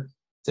 Thanks for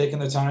taking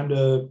the time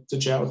to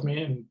chat with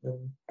me and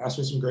ask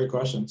me some great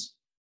questions.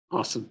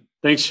 Awesome.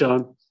 Thanks,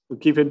 Sean. We'll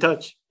keep in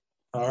touch.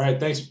 All right.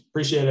 Thanks.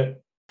 Appreciate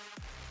it.